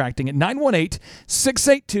Contracting at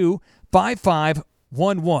 918-682-5511.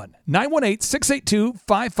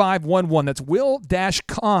 918-682-5511. That's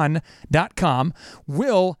will-con.com.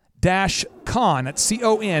 Will-con, that's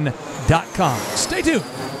con.com. Stay tuned.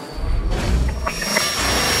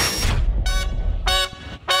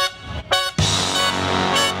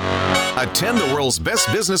 Attend the world's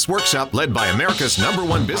best business workshop led by America's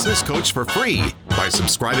 #1 business coach for free by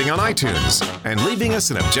subscribing on iTunes and leaving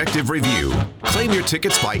us an objective review. Claim your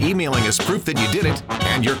tickets by emailing us proof that you did it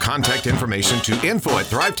and your contact information to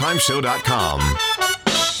info@thrivetimeshow.com.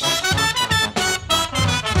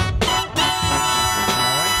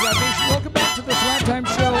 Welcome back to the Thrive Time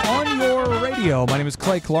Show on your radio. My name is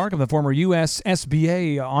Clay Clark. I'm the former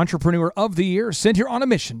USSBA Entrepreneur of the Year, sent here on a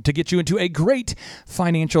mission to get you into a great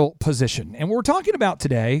financial position. And what we're talking about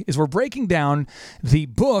today is we're breaking down the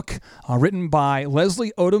book written by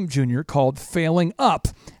Leslie Odom Jr. called Failing Up: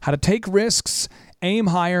 How to Take Risks, Aim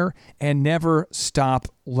Higher, and Never Stop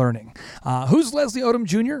Learning. Who's Leslie Odom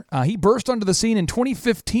Jr.? He burst onto the scene in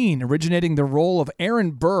 2015, originating the role of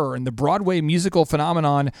Aaron Burr in the Broadway musical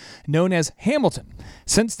phenomenon known as Hamilton.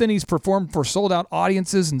 Since then, he's performed for sold-out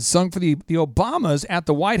audiences and sung for the Obamas at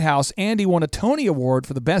the White House, and he won a Tony Award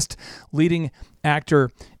for the Best Leading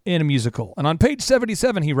Actor in a Musical. And on page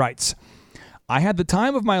 77, he writes, "I had the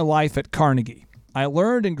time of my life at Carnegie. I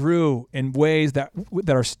learned and grew in ways that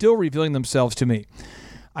are still revealing themselves to me.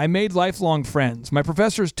 I made lifelong friends. My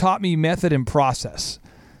professors taught me method and process.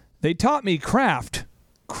 They taught me craft.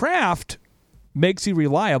 Craft makes you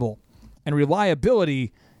reliable, and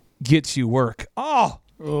reliability gets you work." Oh,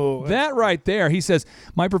 that right there. He says,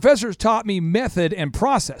 my professors taught me method and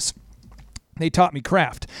process. They taught me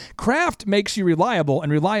craft. Craft makes you reliable,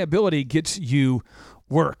 and reliability gets you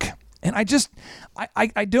work. And I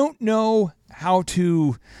don't know how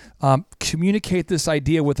to communicate this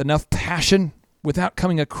idea with enough passion without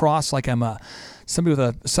coming across like I'm somebody with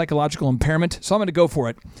a psychological impairment. So I'm going to go for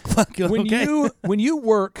it. When you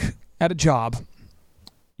work at a job,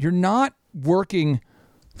 you're not working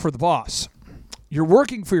for the boss. You're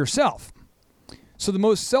working for yourself. So the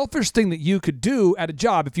most selfish thing that you could do at a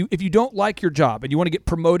job, if you don't like your job and you want to get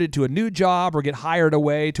promoted to a new job or get hired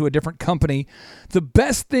away to a different company, the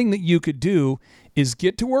best thing that you could do is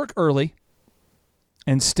get to work early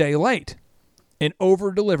and stay late and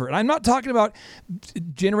over-deliver. And I'm not talking about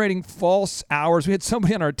generating false hours. We had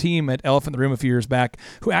somebody on our team at Elephant in the Room a few years back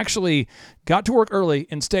who actually got to work early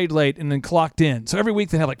and stayed late and then clocked in. So every week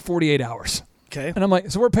they had like 48 hours. Okay. And I'm like,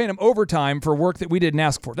 so we're paying them overtime for work that we didn't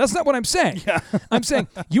ask for. That's not what I'm saying. Yeah. I'm saying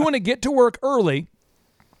you want to get to work early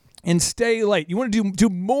and stay late. You want to do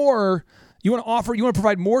more. You want to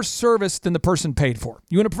provide more service than the person paid for.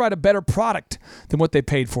 You want to provide a better product than what they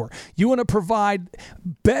paid for. You want to provide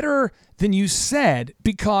better than you said,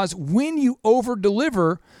 because when you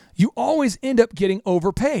over-deliver, you always end up getting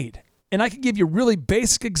overpaid. And I can give you really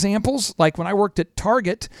basic examples, like when I worked at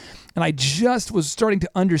Target and I just was starting to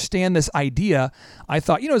understand this idea. I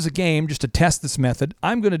thought, as a game, just to test this method,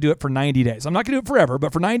 I'm going to do it for 90 days. I'm not going to do it forever,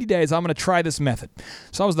 but for 90 days, I'm going to try this method.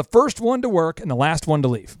 So I was the first one to work and the last one to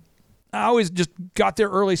leave. I always just got there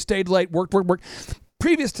early, stayed late, worked.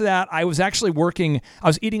 Previous to that, I was actually working. I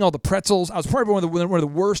was eating all the pretzels. I was probably one of the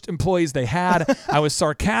worst employees they had. I was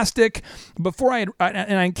sarcastic. Before I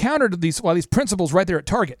encountered these principles right there at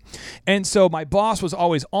Target. And so my boss was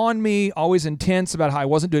always on me, always intense about how I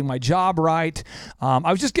wasn't doing my job right.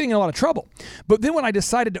 I was just getting in a lot of trouble. But then when I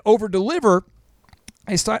decided to over-deliver,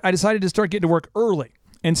 I decided to start getting to work early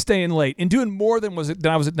and staying late and doing more than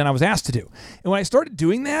I was asked to do. And when I started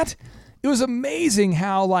doing that, it was amazing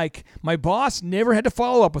how, my boss never had to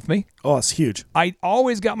follow up with me. Oh, it's huge. I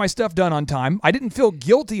always got my stuff done on time. I didn't feel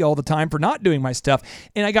guilty all the time for not doing my stuff.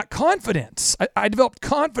 And I got confidence. I developed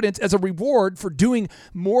confidence as a reward for doing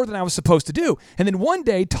more than I was supposed to do. And then one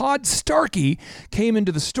day, Todd Starkey came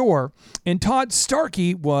into the store. And Todd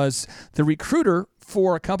Starkey was the recruiter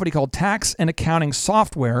for a company called Tax and Accounting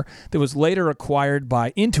Software that was later acquired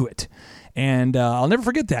by Intuit. And I'll never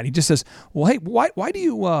forget that. He just says, well, hey, why do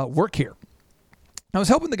you work here? I was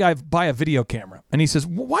helping the guy buy a video camera. And he says,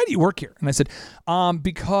 well, why do you work here? And I said,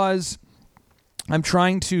 because I'm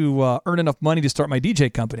trying to earn enough money to start my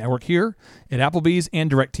DJ company. I work here at Applebee's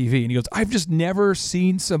and DirecTV. And he goes, I've just never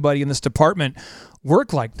seen somebody in this department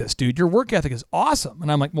work like this, dude. Your work ethic is awesome.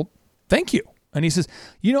 And I'm like, well, thank you. And he says,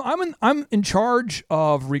 I'm in charge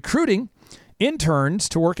of recruiting interns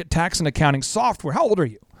to work at tax and accounting software. How old are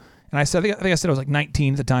you? And I think I said I was like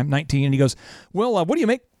 19 at the time, 19. And he goes, well, what do you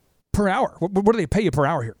make per hour? What do they pay you per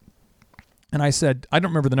hour here? And I said, I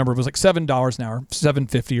don't remember the number. It was like $7 an hour,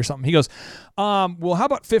 $7.50 or something. He goes, well, how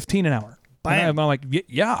about $15 an hour? And I'm like,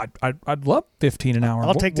 yeah, I'd love $15 an hour.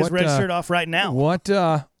 I'll take this red shirt off right now. What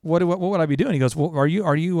would I be doing? He goes, well, are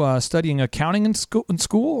you studying accounting in school,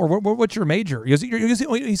 or what's your major?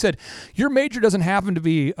 He said, your major doesn't happen to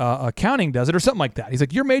be accounting, does it, or something like that? He's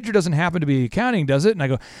like, your major doesn't happen to be accounting, does it? And I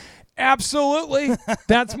go, absolutely,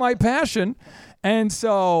 that's my passion. And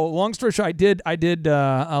so, long story short, I did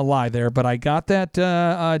lie there, but I got that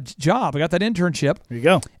job. I got that internship. There you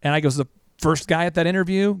go. And I was the first guy at that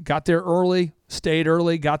interview. Got there early, stayed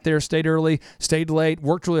early. Got there, stayed early, stayed late.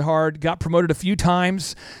 Worked really hard. Got promoted a few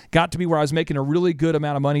times. Got to be where I was making a really good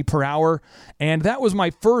amount of money per hour. And that was my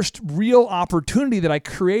first real opportunity that I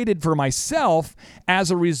created for myself as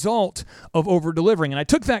a result of over-delivering. And I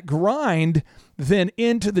took that grind then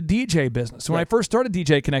into the DJ business. When I first started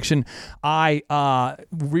DJ Connection, I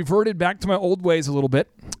reverted back to my old ways a little bit,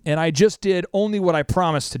 and I just did only what I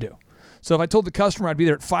promised to do. So if I told the customer I'd be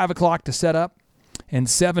there at 5 o'clock to set up and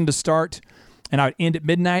 7 to start, and I would end at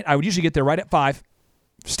midnight, I would usually get there right at 5,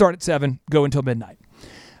 start at 7, go until midnight.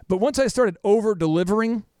 But once I started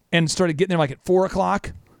over-delivering and started getting there like at 4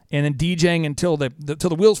 o'clock, and then DJing until the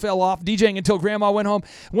wheels fell off, DJing until Grandma went home.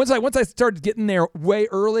 Once I started getting there way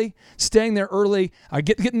early, staying there early,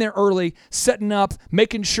 getting there early, setting up,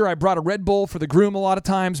 making sure I brought a Red Bull for the groom a lot of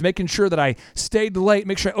times, making sure that I stayed late,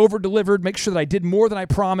 make sure I over-delivered, make sure that I did more than I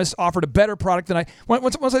promised, offered a better product than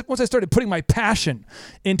once I started putting my passion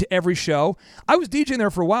into every show. I was DJing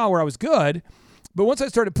there for a while where I was good. But once I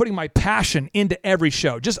started putting my passion into every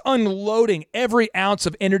show, just unloading every ounce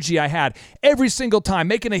of energy I had every single time,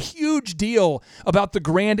 making a huge deal about the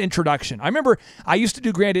grand introduction. I remember I used to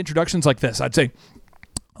do grand introductions like this. I'd say,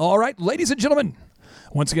 all right, ladies and gentlemen.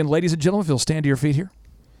 Once again, ladies and gentlemen, if you'll stand to your feet here.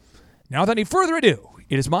 Now, without any further ado,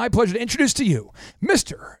 it is my pleasure to introduce to you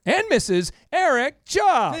Mr. and Mrs. Eric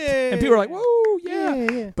Job. Hey. And people are like, whoa,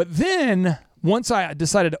 yeah. But then once I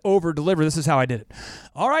decided to over-deliver, this is how I did it.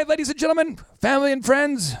 All right, ladies and gentlemen, family and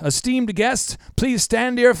friends, esteemed guests, please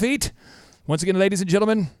stand to your feet. Once again, ladies and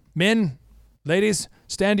gentlemen, men, ladies,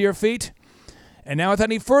 stand to your feet. And now, without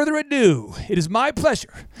any further ado, it is my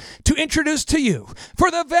pleasure to introduce to you,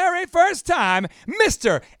 for the very first time,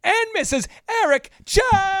 Mr. and Mrs. Eric Job.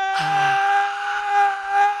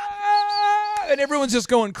 And everyone's just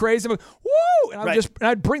going crazy. I'm like, woo! And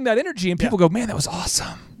I'd bring that energy, and people go, man, that was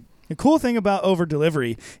awesome. The cool thing about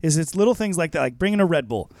over-delivery is it's little things like that, like bringing a Red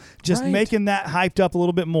Bull, just making that hyped up a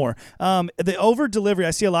little bit more. The over-delivery,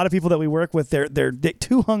 I see a lot of people that we work with, they're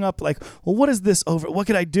too hung up like, well, what is this over? What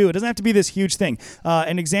could I do? It doesn't have to be this huge thing.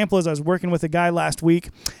 An example is I was working with a guy last week,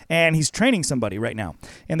 and he's training somebody right now.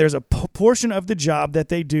 And there's a portion of the job that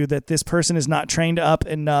they do that this person is not trained up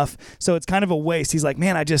enough, so it's kind of a waste. He's like,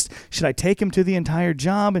 man, should I take him to the entire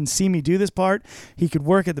job and see me do this part? He could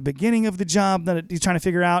work at the beginning of the job that he's trying to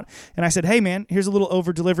figure out. And I said, hey, man, here's a little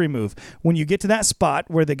over-delivery move. When you get to that spot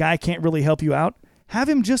where the guy can't really help you out, have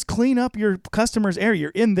him just clean up your customer's area.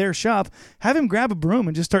 You're in their shop. Have him grab a broom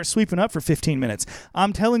and just start sweeping up for 15 minutes.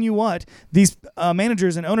 I'm telling you what, these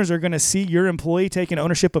managers and owners are going to see your employee taking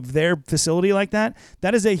ownership of their facility like that.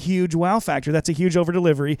 That is a huge wow factor. That's a huge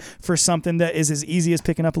over-delivery for something that is as easy as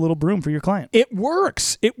picking up a little broom for your client. It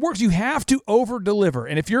works. It works. You have to over-deliver.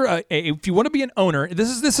 And if you're if you want to be an owner, this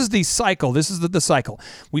is the cycle. This is the cycle.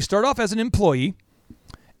 We start off as an employee,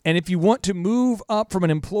 and if you want to move up from an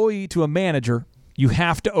employee to a manager, you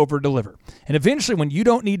have to over-deliver. And eventually, when you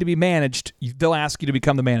don't need to be managed, they'll ask you to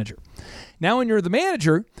become the manager. Now, when you're the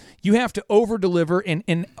manager, you have to over-deliver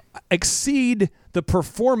and exceed the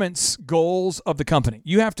performance goals of the company.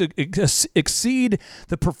 You have to exceed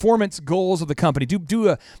the performance goals of the company. Do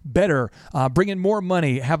a better, bring in more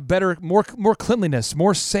money, have better, more cleanliness,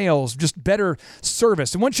 more sales, just better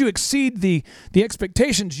service. And once you exceed the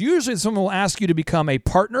expectations, usually someone will ask you to become a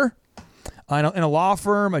partner. In a law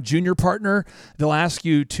firm, a junior partner, they'll ask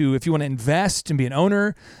you to, if you want to invest and be an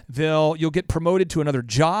owner, you'll get promoted to another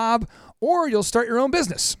job, or you'll start your own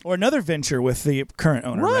business. Or another venture with the current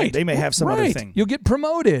owner, right? They may have some other thing. You'll get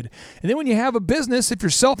promoted. And then when you have a business, if you're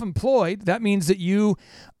self-employed, that means that you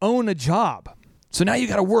own a job. So now you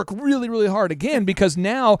got to work really, really hard again because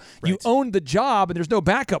now you own the job and there's no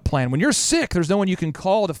backup plan. When you're sick, there's no one you can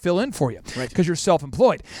call to fill in for you because you're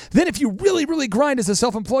self-employed. Then if you really, really grind as a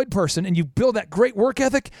self-employed person and you build that great work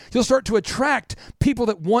ethic, you'll start to attract people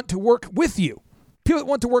that want to work with you. People that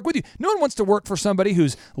want to work with you. No one wants to work for somebody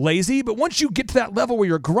who's lazy, but once you get to that level where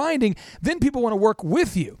you're grinding, then people want to work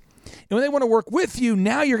with you. And when they want to work with you,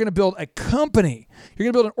 now you're going to build a company. You're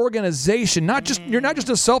going to build an organization. You're not just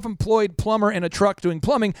a self-employed plumber in a truck doing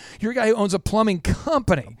plumbing. You're a guy who owns a plumbing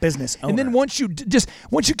company. Business owner. And then once you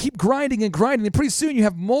keep grinding and grinding, then pretty soon you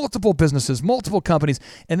have multiple businesses, multiple companies,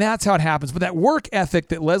 and that's how it happens. But that work ethic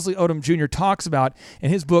that Leslie Odom Jr. talks about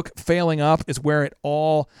in his book, Failing Up, is where it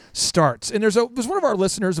all starts. And there's one of our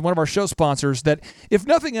listeners and one of our show sponsors that, if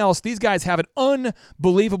nothing else, these guys have an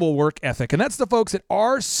unbelievable work ethic. And that's the folks at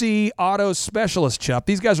RC Auto Specialist, Chup.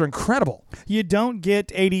 These guys are incredible. You don't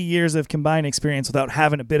get 80 years of combined experience without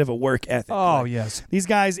having a bit of a work ethic. Oh, yes. These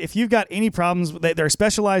guys, if you've got any problems, they're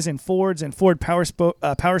specialized in Fords and Ford Power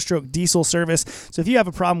Stroke diesel service. So if you have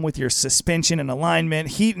a problem with your suspension and alignment,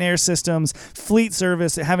 heat and air systems, fleet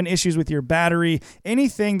service, having issues with your battery,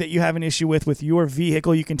 anything that you have an issue with your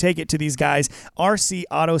vehicle, you can take it to these guys,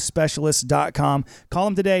 rcautospecialist.com. Call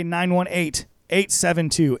them today,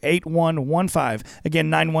 918-872-8115.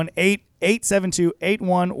 Again,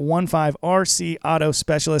 918-872-8115, RC Auto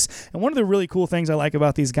Specialist. And one of the really cool things I like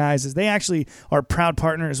about these guys is they actually are proud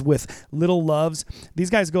partners with Little Loves. These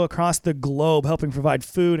guys go across the globe helping provide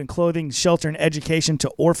food and clothing, shelter, and education to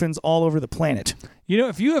orphans all over the planet. You know,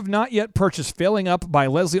 if you have not yet purchased Failing Up by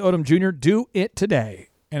Leslie Odom Jr., do it today.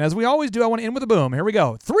 And as we always do, I want to end with a boom. Here we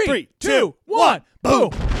go. 3, 2, 1,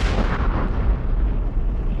 boom.